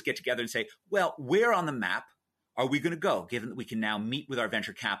to do is get together and say, well, where on the map are we going to go, given that we can now meet with our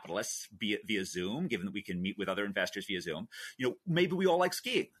venture capitalists via Zoom, given that we can meet with other investors via Zoom? Maybe we all like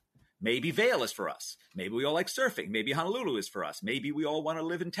skiing. Maybe Vail is for us. Maybe we all like surfing. Maybe Honolulu is for us. Maybe we all want to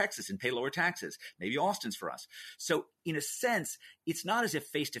live in Texas and pay lower taxes. Maybe Austin's for us. So in a sense, it's not as if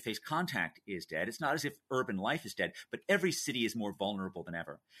face-to-face contact is dead. It's not as if urban life is dead, but every city is more vulnerable than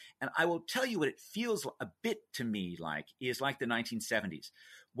ever. And I will tell you what it feels a bit to me like is like the 1970s,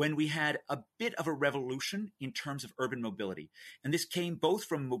 when we had a bit of a revolution in terms of urban mobility. And this came both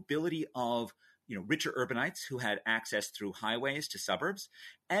from mobility of richer urbanites who had access through highways to suburbs,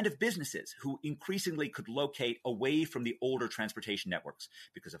 and of businesses who increasingly could locate away from the older transportation networks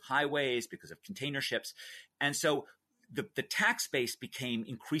because of highways, because of container ships. And so the tax base became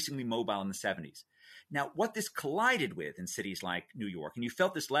increasingly mobile in the 70s. Now, what this collided with in cities like New York, and you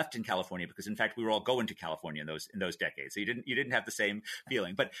felt this left in California because, in fact, we were all going to California in those decades. So you didn't have the same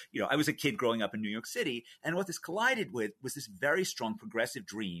feeling. But I was a kid growing up in New York City, and what this collided with was this very strong progressive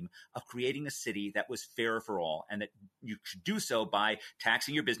dream of creating a city that was fairer for all, and that you should do so by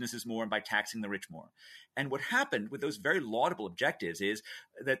taxing your businesses more and by taxing the rich more. And what happened with those very laudable objectives is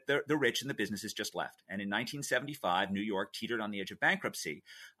that the rich and the businesses just left. And in 1975, New York teetered on the edge of bankruptcy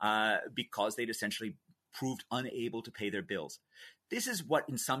because they'd essentially proved unable to pay their bills. This is what,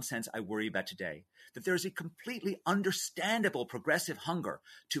 in some sense, I worry about today, that there's a completely understandable progressive hunger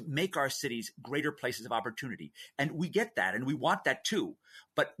to make our cities greater places of opportunity. And we get that, and we want that too.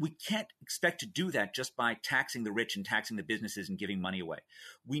 But we can't expect to do that just by taxing the rich and taxing the businesses and giving money away.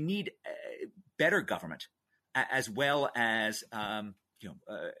 We need better government as well as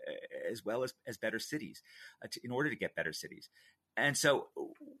better cities in order to get better cities. And so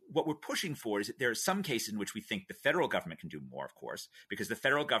what we're pushing for is that there are some cases in which we think the federal government can do more, of course, because the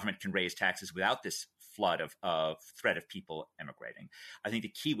federal government can raise taxes without this flood of threat of people emigrating. I think the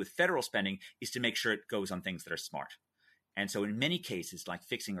key with federal spending is to make sure it goes on things that are smart. And so in many cases, like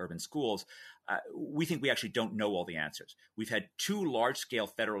fixing urban schools, we think we actually don't know all the answers. We've had 2 large-scale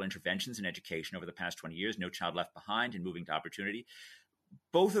federal interventions in education over the past 20 years, No Child Left Behind and Moving to Opportunity.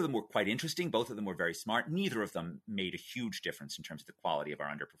 Both of them were quite interesting. Both of them were very smart. Neither of them made a huge difference in terms of the quality of our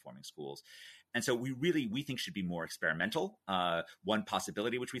underperforming schools. And so we think should be more experimental. One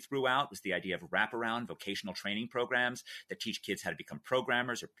possibility which we threw out was the idea of wraparound vocational training programs that teach kids how to become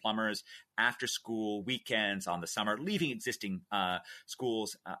programmers or plumbers after school, weekends, on the summer, leaving existing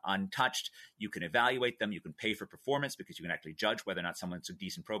schools untouched. You can evaluate them. You can pay for performance because you can actually judge whether or not someone's a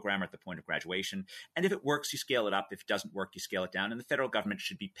decent programmer at the point of graduation. And if it works, you scale it up. If it doesn't work, you scale it down. And the federal government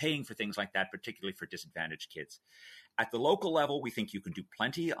should be paying for things like that, particularly for disadvantaged kids. At the local level, we think you can do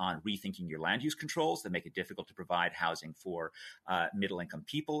plenty on rethinking your land use controls that make it difficult to provide housing for middle-income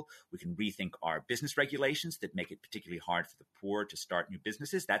people. We can rethink our business regulations that make it particularly hard for the poor to start new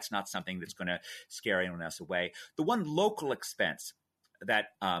businesses. That's not something that's going to scare anyone else away. The one local expense that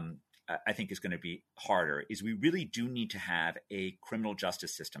I think is going to be harder is we really do need to have a criminal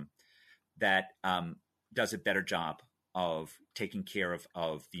justice system that does a better job of taking care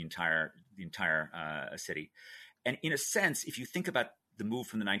of the entire city. And in a sense, if you think about the move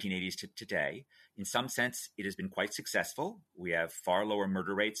from the 1980s to today, in some sense, it has been quite successful. We have far lower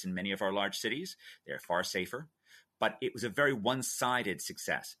murder rates in many of our large cities. They're far safer. But it was a very one-sided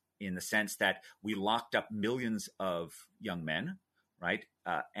success. in the sense that we locked up millions of young men, right?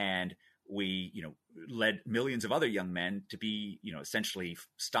 And we, led millions of other young men to be, essentially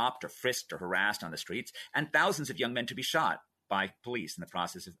stopped or frisked or harassed on the streets, and thousands of young men to be shot by police in the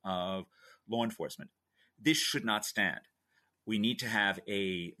process of law enforcement. This should not stand. We need to have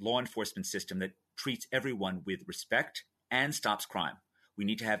a law enforcement system that treats everyone with respect and stops crime. We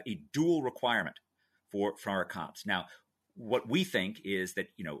need to have a dual requirement for our cops. Now, what we think is that,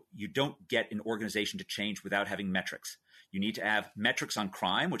 you don't get an organization to change without having metrics. You need to have metrics on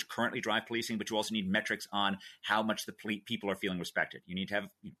crime, which currently drive policing, but you also need metrics on how much the people are feeling respected. You need to have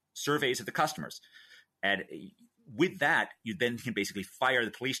surveys of the customers. And with that, you then can basically fire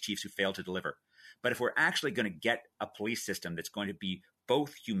the police chiefs who fail to deliver. But if we're actually going to get a police system that's going to be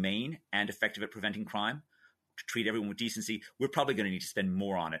both humane and effective at preventing crime, to treat everyone with decency, we're probably going to need to spend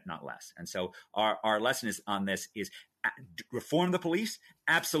more on it, not less. And so our lesson is on this is reform the police?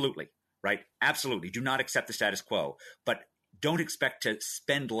 Absolutely, right? Absolutely. Do not accept the status quo, but don't expect to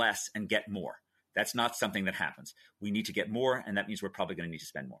spend less and get more. That's not something that happens. We need to get more, and that means we're probably going to need to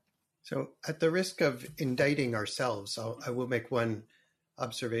spend more. So at the risk of indicting ourselves, I will make one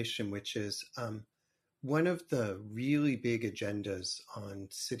observation, which is one of the really big agendas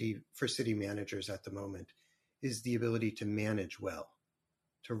for city managers at the moment is the ability to manage well,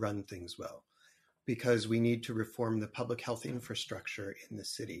 to run things well, because we need to reform the public health infrastructure in the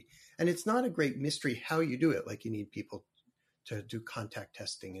city. And it's not a great mystery how you do it. Like, you need people to do contact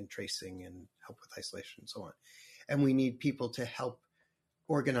testing and tracing and help with isolation and so on. And we need people to help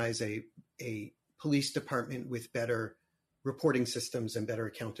organize a police department with better reporting systems and better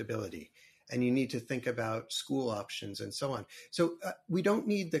accountability. And you need to think about school options and so on. So we don't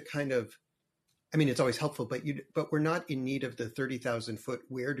need the kind of, it's always helpful, but we're not in need of the 30,000 foot,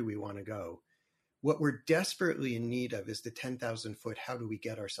 where do we want to go? What we're desperately in need of is the 10,000 foot, how do we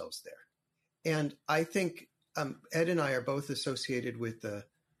get ourselves there? And I think Ed and I are both associated with the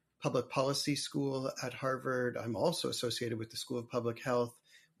public policy school at Harvard. I'm also associated with the School of Public Health.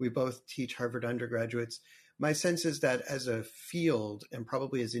 We both teach Harvard undergraduates. My sense is that as a field, and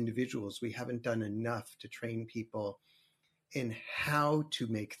probably as individuals, we haven't done enough to train people in how to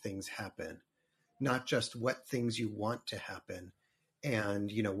make things happen, not just what things you want to happen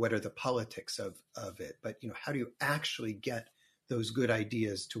and, what are the politics of it, but, how do you actually get those good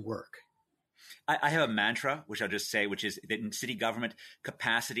ideas to work? I have a mantra, which I'll just say, which is that in city government,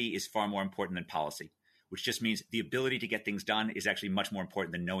 capacity is far more important than policy, which just means the ability to get things done is actually much more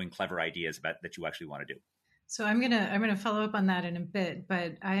important than knowing clever ideas that you actually want to do. So I'm gonna follow up on that in a bit,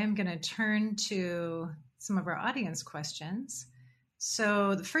 but I am gonna turn to some of our audience questions.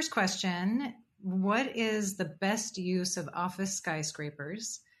 So the first question: what is the best use of office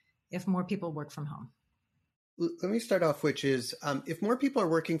skyscrapers if more people work from home? Let me start off, which is if more people are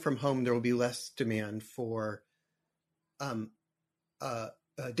working from home, there will be less demand for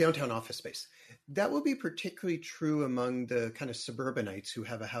downtown office space. That will be particularly true among the kind of suburbanites who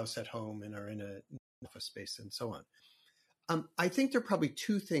have a house at home and are in an office space and so on. I think there are probably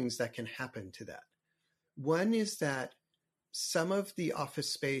two things that can happen to that. One is that some of the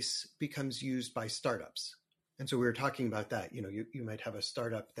office space becomes used by startups. And so we were talking about that. You might have a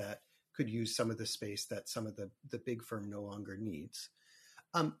startup that could use some of the space that some of the big firm no longer needs.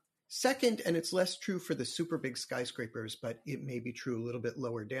 Second, and it's less true for the super big skyscrapers, but it may be true a little bit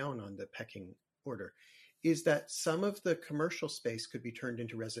lower down on the pecking order, is that some of the commercial space could be turned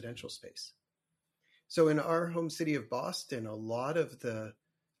into residential space. So in our home city of Boston, a lot of the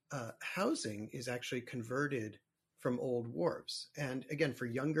housing is actually converted from old wharves. And again, for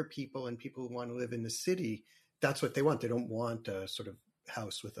younger people and people who want to live in the city, that's what they want. They don't want a sort of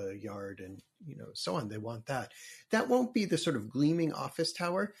house with a yard and, so on. They want that. That won't be the sort of gleaming office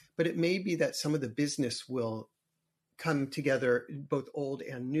tower, but it may be that some of the business will come together, both old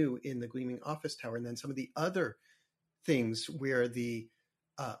and new, in the gleaming office tower. And then some of the other things where the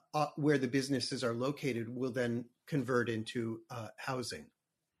businesses are located will then convert into housing.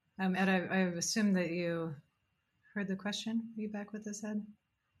 Ed, I assume that you heard the question. Are you back with us, Ed?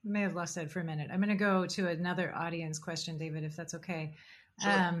 I may have lost Ed for a minute. I'm going to go to another audience question, David, if that's okay.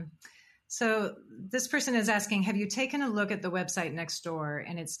 Sure. So this person is asking, have you taken a look at the website Nextdoor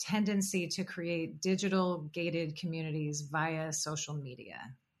and its tendency to create digital gated communities via social media?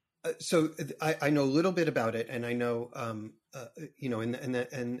 So I know a little bit about it, and I know, and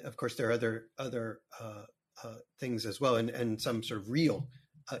of course there are other things as well, and some sort of real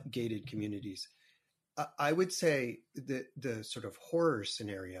gated communities. I would say the sort of horror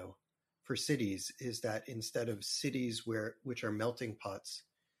scenario for cities is that instead of cities which are melting pots,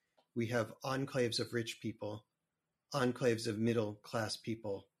 we have enclaves of rich people, enclaves of middle class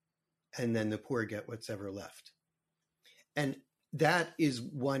people, and then the poor get what's ever left. And that is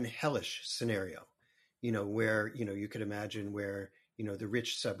one hellish scenario, where, you could imagine where, the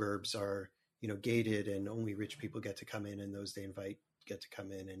rich suburbs are, gated and only rich people get to come in, and those they invite get to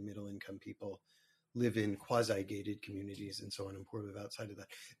come in, and middle income people live in quasi-gated communities and so on, and poor live outside of that.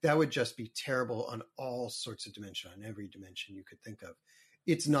 That would just be terrible on all sorts of dimension, on every dimension you could think of.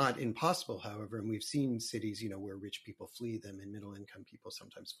 It's not impossible, however, and we've seen cities, where rich people flee them and middle income people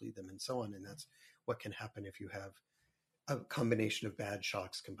sometimes flee them and so on. And that's what can happen if you have a combination of bad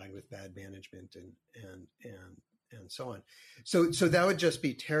shocks combined with bad management and so on. So that would just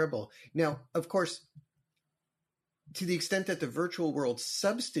be terrible. Now, of course, to the extent that the virtual world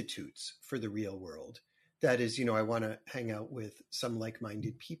substitutes for the real world, that is, I want to hang out with some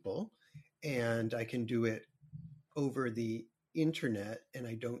like-minded people, and I can do it over the internet, and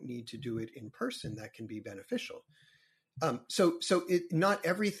I don't need to do it in person, that can be beneficial. So not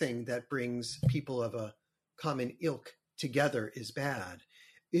everything that brings people of a common ilk together is bad.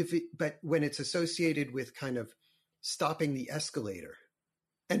 But when it's associated with kind of stopping the escalator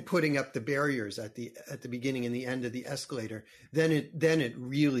and putting up the barriers at the beginning and the end of the escalator, then it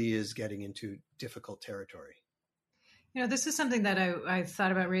really is getting into difficult territory. This is something that I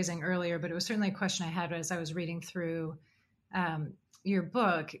thought about raising earlier, but it was certainly a question I had as I was reading through your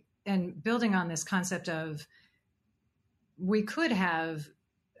book and building on this concept of we could have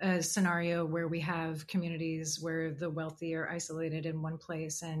a scenario where we have communities where the wealthy are isolated in one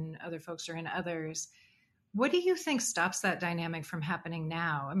place and other folks are in others. What do you think stops that dynamic from happening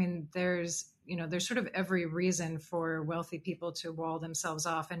now? I mean, there's sort of every reason for wealthy people to wall themselves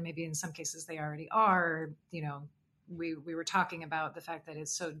off, and maybe in some cases they already are. We were talking about the fact that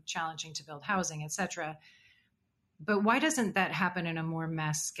it's so challenging to build housing, et cetera. But why doesn't that happen in a more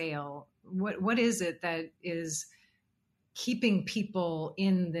mass scale? What is it that is keeping people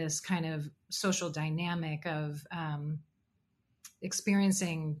in this kind of social dynamic of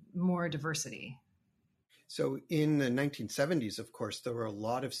experiencing more diversity? So in the 1970s, of course, there were a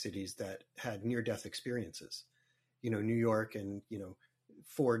lot of cities that had near-death experiences. New York and,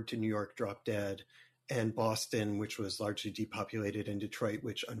 Ford to New York dropped dead, and Boston, which was largely depopulated, and Detroit,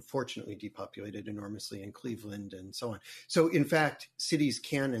 which unfortunately depopulated enormously, and Cleveland and so on. So in fact, cities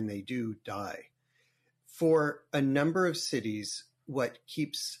can and they do die. For a number of cities, what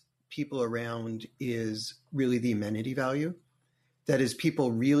keeps people around is really the amenity value. That is,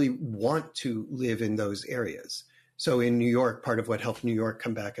 people really want to live in those areas. So in New York, part of what helped New York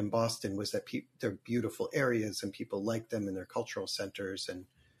come back in Boston was that they're beautiful areas and people like them, and they're cultural centers, and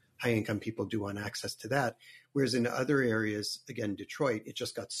high-income people do want access to that. Whereas in other areas, again, Detroit, it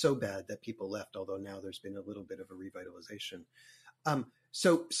just got so bad that people left, although now there's been a little bit of a revitalization.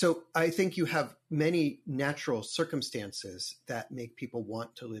 So I think you have many natural circumstances that make people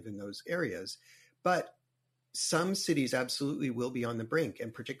want to live in those areas. But some cities absolutely will be on the brink,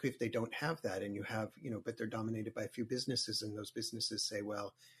 and particularly if they don't have that, and you have, but they're dominated by a few businesses, and those businesses say,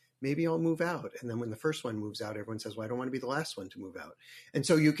 well, maybe I'll move out. And then when the first one moves out, everyone says, well, I don't want to be the last one to move out. And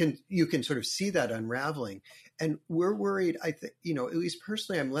so you can sort of see that unraveling. And we're worried, I think, at least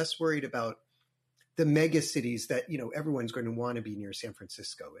personally, I'm less worried about the mega cities that, everyone's going to want to be near San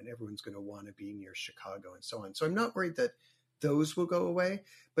Francisco, and everyone's going to want to be near Chicago and so on. So I'm not worried that those will go away,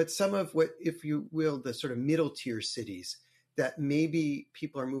 but some of what, if you will, the sort of middle tier cities that maybe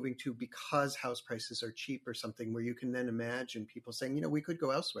people are moving to because house prices are cheap or something, where you can then imagine people saying, we could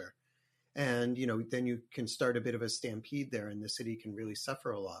go elsewhere. And, then you can start a bit of a stampede there, and the city can really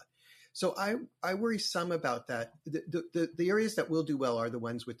suffer a lot. So I worry some about that. The areas that will do well are the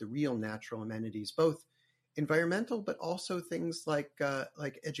ones with the real natural amenities, both environmental, but also things like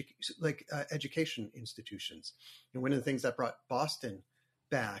education institutions. And one of the things that brought Boston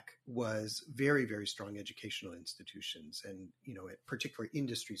back was very, very strong educational institutions, and particular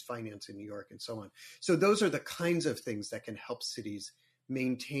industries, finance in New York, and so on. So those are the kinds of things that can help cities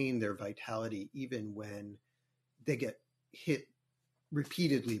maintain their vitality, even when they get hit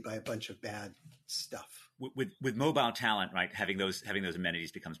repeatedly by a bunch of bad stuff. With mobile talent, right, having those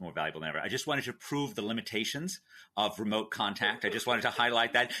amenities becomes more valuable than ever. I just wanted to prove the limitations of remote contact. I just wanted to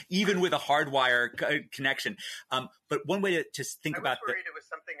highlight that, even with a hardwire connection. But one way to think about it was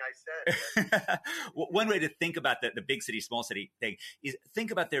something I said. One way to think about the big city, small city thing is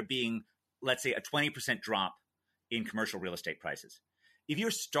think about there being, let's say, a 20% drop in commercial real estate prices. if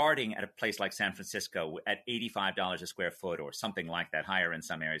you're starting at a place like San Francisco at $85 a square foot or something like that, higher in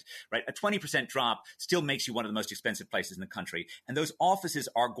some areas, right? A 20% drop still makes you one of the most expensive places in the country. And those offices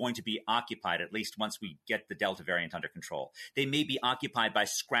are going to be occupied, at least once we get the Delta variant under control. They may be occupied by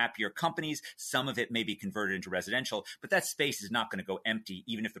scrappier companies. Some of it may be converted into residential, but that space is not going to go empty,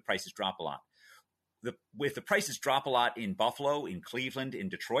 even if the prices drop a lot. If the prices drop a lot in Buffalo, in Cleveland, in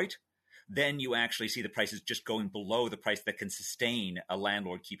Detroit, then you actually see the prices just going below the price that can sustain a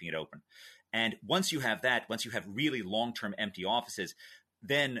landlord keeping it open. And once you have that, once you have really long-term empty offices,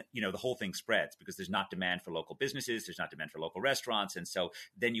 then, the whole thing spreads because there's not demand for local businesses, there's not demand for local restaurants. And so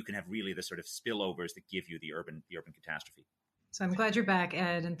then you can have really the sort of spillovers that give you the urban catastrophe. So I'm glad you're back,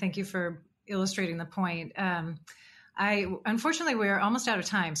 Ed, and thank you for illustrating the point. Unfortunately, we're almost out of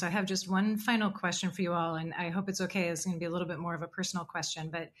time. So I have just one final question for you all, and I hope it's okay. It's going to be a little bit more of a personal question,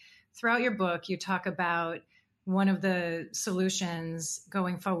 but throughout your book, you talk about one of the solutions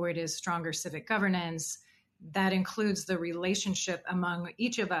going forward is stronger civic governance. That includes the relationship among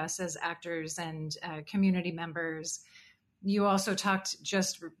each of us as actors and community members. You also talked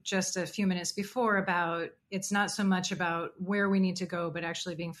just a few minutes before about it's not so much about where we need to go, but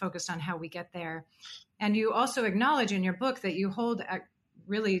actually being focused on how we get there. And you also acknowledge in your book that you hold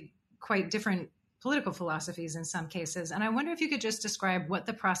really quite different political philosophies in some cases. And I wonder if you could just describe what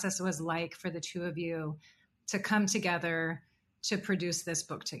the process was like for the two of you to come together to produce this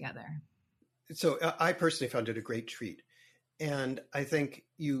book together. So I personally found it a great treat. And I think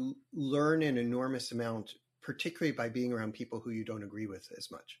you learn an enormous amount, particularly by being around people who you don't agree with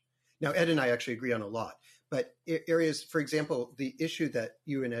as much. Now, Ed and I actually agree on a lot, but areas, for example, the issue that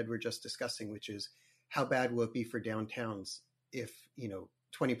you and Ed were just discussing, which is how bad will it be for downtowns if,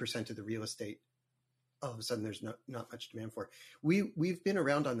 20% of the real estate, all of a sudden there's not much demand for. We've been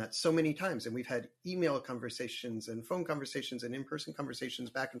around on that so many times, and we've had email conversations and phone conversations and in-person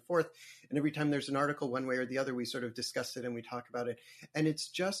conversations back and forth. And every time there's an article one way or the other, we sort of discuss it and we talk about it. And it's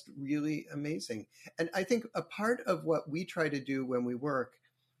just really amazing. And I think a part of what we try to do when we work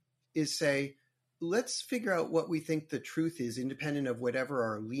is say, let's figure out what we think the truth is, independent of whatever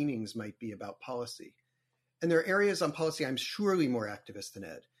our leanings might be about policy. And there are areas on policy I'm surely more activist than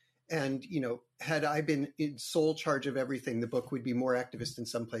Ed. And, had I been in sole charge of everything, the book would be more activist in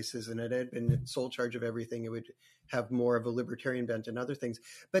some places. And had Ed been in sole charge of everything, it would have more of a libertarian bent and other things.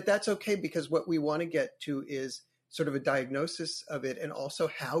 But that's okay, because what we want to get to is sort of a diagnosis of it. And also,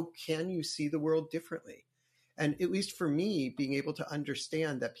 how can you see the world differently? And at least for me, being able to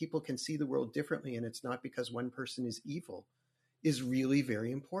understand that people can see the world differently, and it's not because one person is evil, is really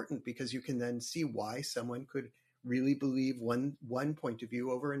very important, because you can then see why someone could really believe one point of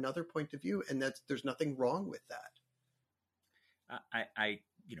view over another point of view, and there's nothing wrong with that.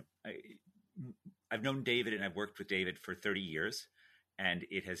 I've known David and I've worked with David for 30 years, and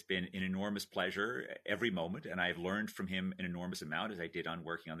it has been an enormous pleasure every moment, and I've learned from him an enormous amount, as I did on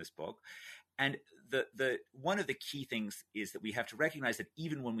working on this book. And the one of the key things is that we have to recognize that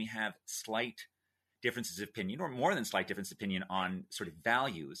even when we have slight differences of opinion, or more than slight differences of opinion on sort of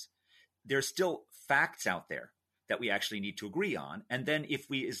values, there's still facts out there that we actually need to agree on. And then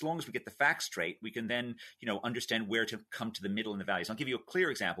as long as we get the facts straight, we can then, understand where to come to the middle in the values. I'll give you a clear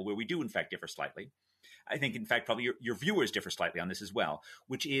example where we do in fact differ slightly. I think, in fact, probably your viewers differ slightly on this as well,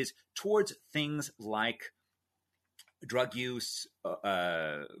 which is towards things like drug use,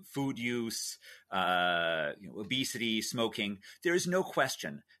 food use, obesity, smoking. There is no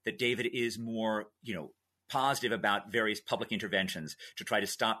question that David is more, positive about various public interventions to try to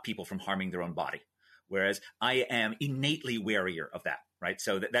stop people from harming their own body, whereas I am innately warier of that. Right.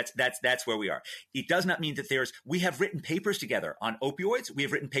 So that's where we are. It does not mean that we have written papers together on opioids. We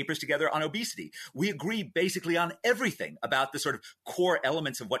have written papers together on obesity. We agree basically on everything about the sort of core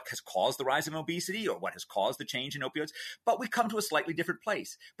elements of what has caused the rise of obesity or what has caused the change in opioids. But we come to a slightly different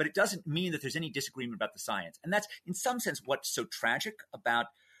place. But it doesn't mean that there's any disagreement about the science. And that's in some sense what's so tragic about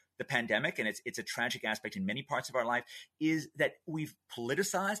the pandemic, and it's a tragic aspect in many parts of our life, is that we've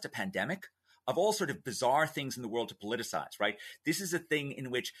politicized a pandemic of all sort of bizarre things in the world to politicize, right? This is a thing in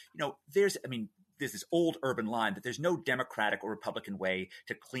which, there's this old urban line that there's no Democratic or Republican way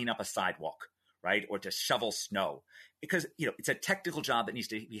to clean up a sidewalk, right? Or to shovel snow, because, it's a technical job that needs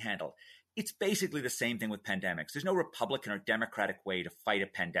to be handled. It's basically the same thing with pandemics. There's no Republican or Democratic way to fight a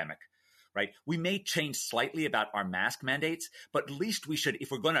pandemic, right? We may change slightly about our mask mandates, but at least we should, if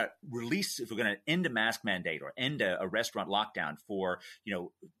we're going to end a mask mandate or end a restaurant lockdown for,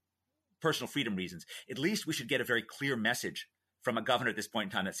 personal freedom reasons, at least we should get a very clear message from a governor at this point in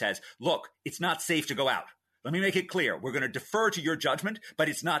time that says, look, it's not safe to go out. Let me make it clear. We're going to defer to your judgment, but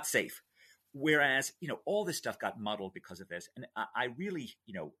it's not safe. Whereas, all this stuff got muddled because of this. And I really,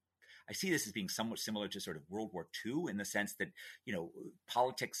 I see this as being somewhat similar to sort of World War II in the sense that,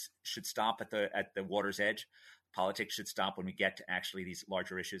 politics should stop at the water's edge. Politics should stop when we get to actually these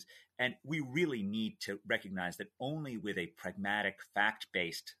larger issues. And we really need to recognize that only with a pragmatic,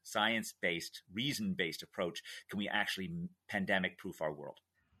 fact-based, science-based, reason-based approach can we actually pandemic-proof our world.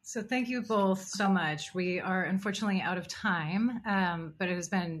 So thank you both so much. We are unfortunately out of time, but it has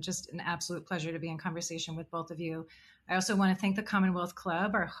been just an absolute pleasure to be in conversation with both of you. I also want to thank the Commonwealth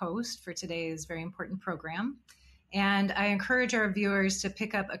Club, our host for today's very important program. And I encourage our viewers to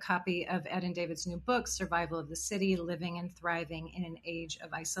pick up a copy of Ed and David's new book, Survival of the City, Living and Thriving in an Age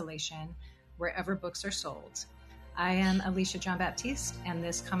of Isolation, wherever books are sold. I am Alicia Jean-Baptiste, and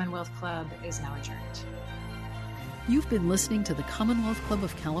this Commonwealth Club is now adjourned. You've been listening to the Commonwealth Club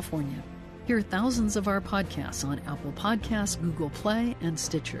of California. Hear thousands of our podcasts on Apple Podcasts, Google Play, and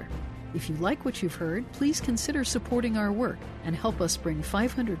Stitcher. If you like what you've heard, please consider supporting our work and help us bring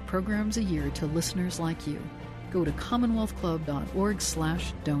 500 programs a year to listeners like you. Go to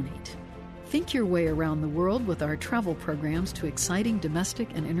commonwealthclub.org/donate. Think your way around the world with our travel programs to exciting domestic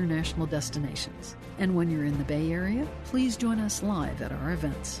and international destinations. And when you're in the Bay Area, please join us live at our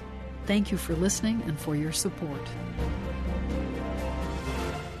events. Thank you for listening and for your support.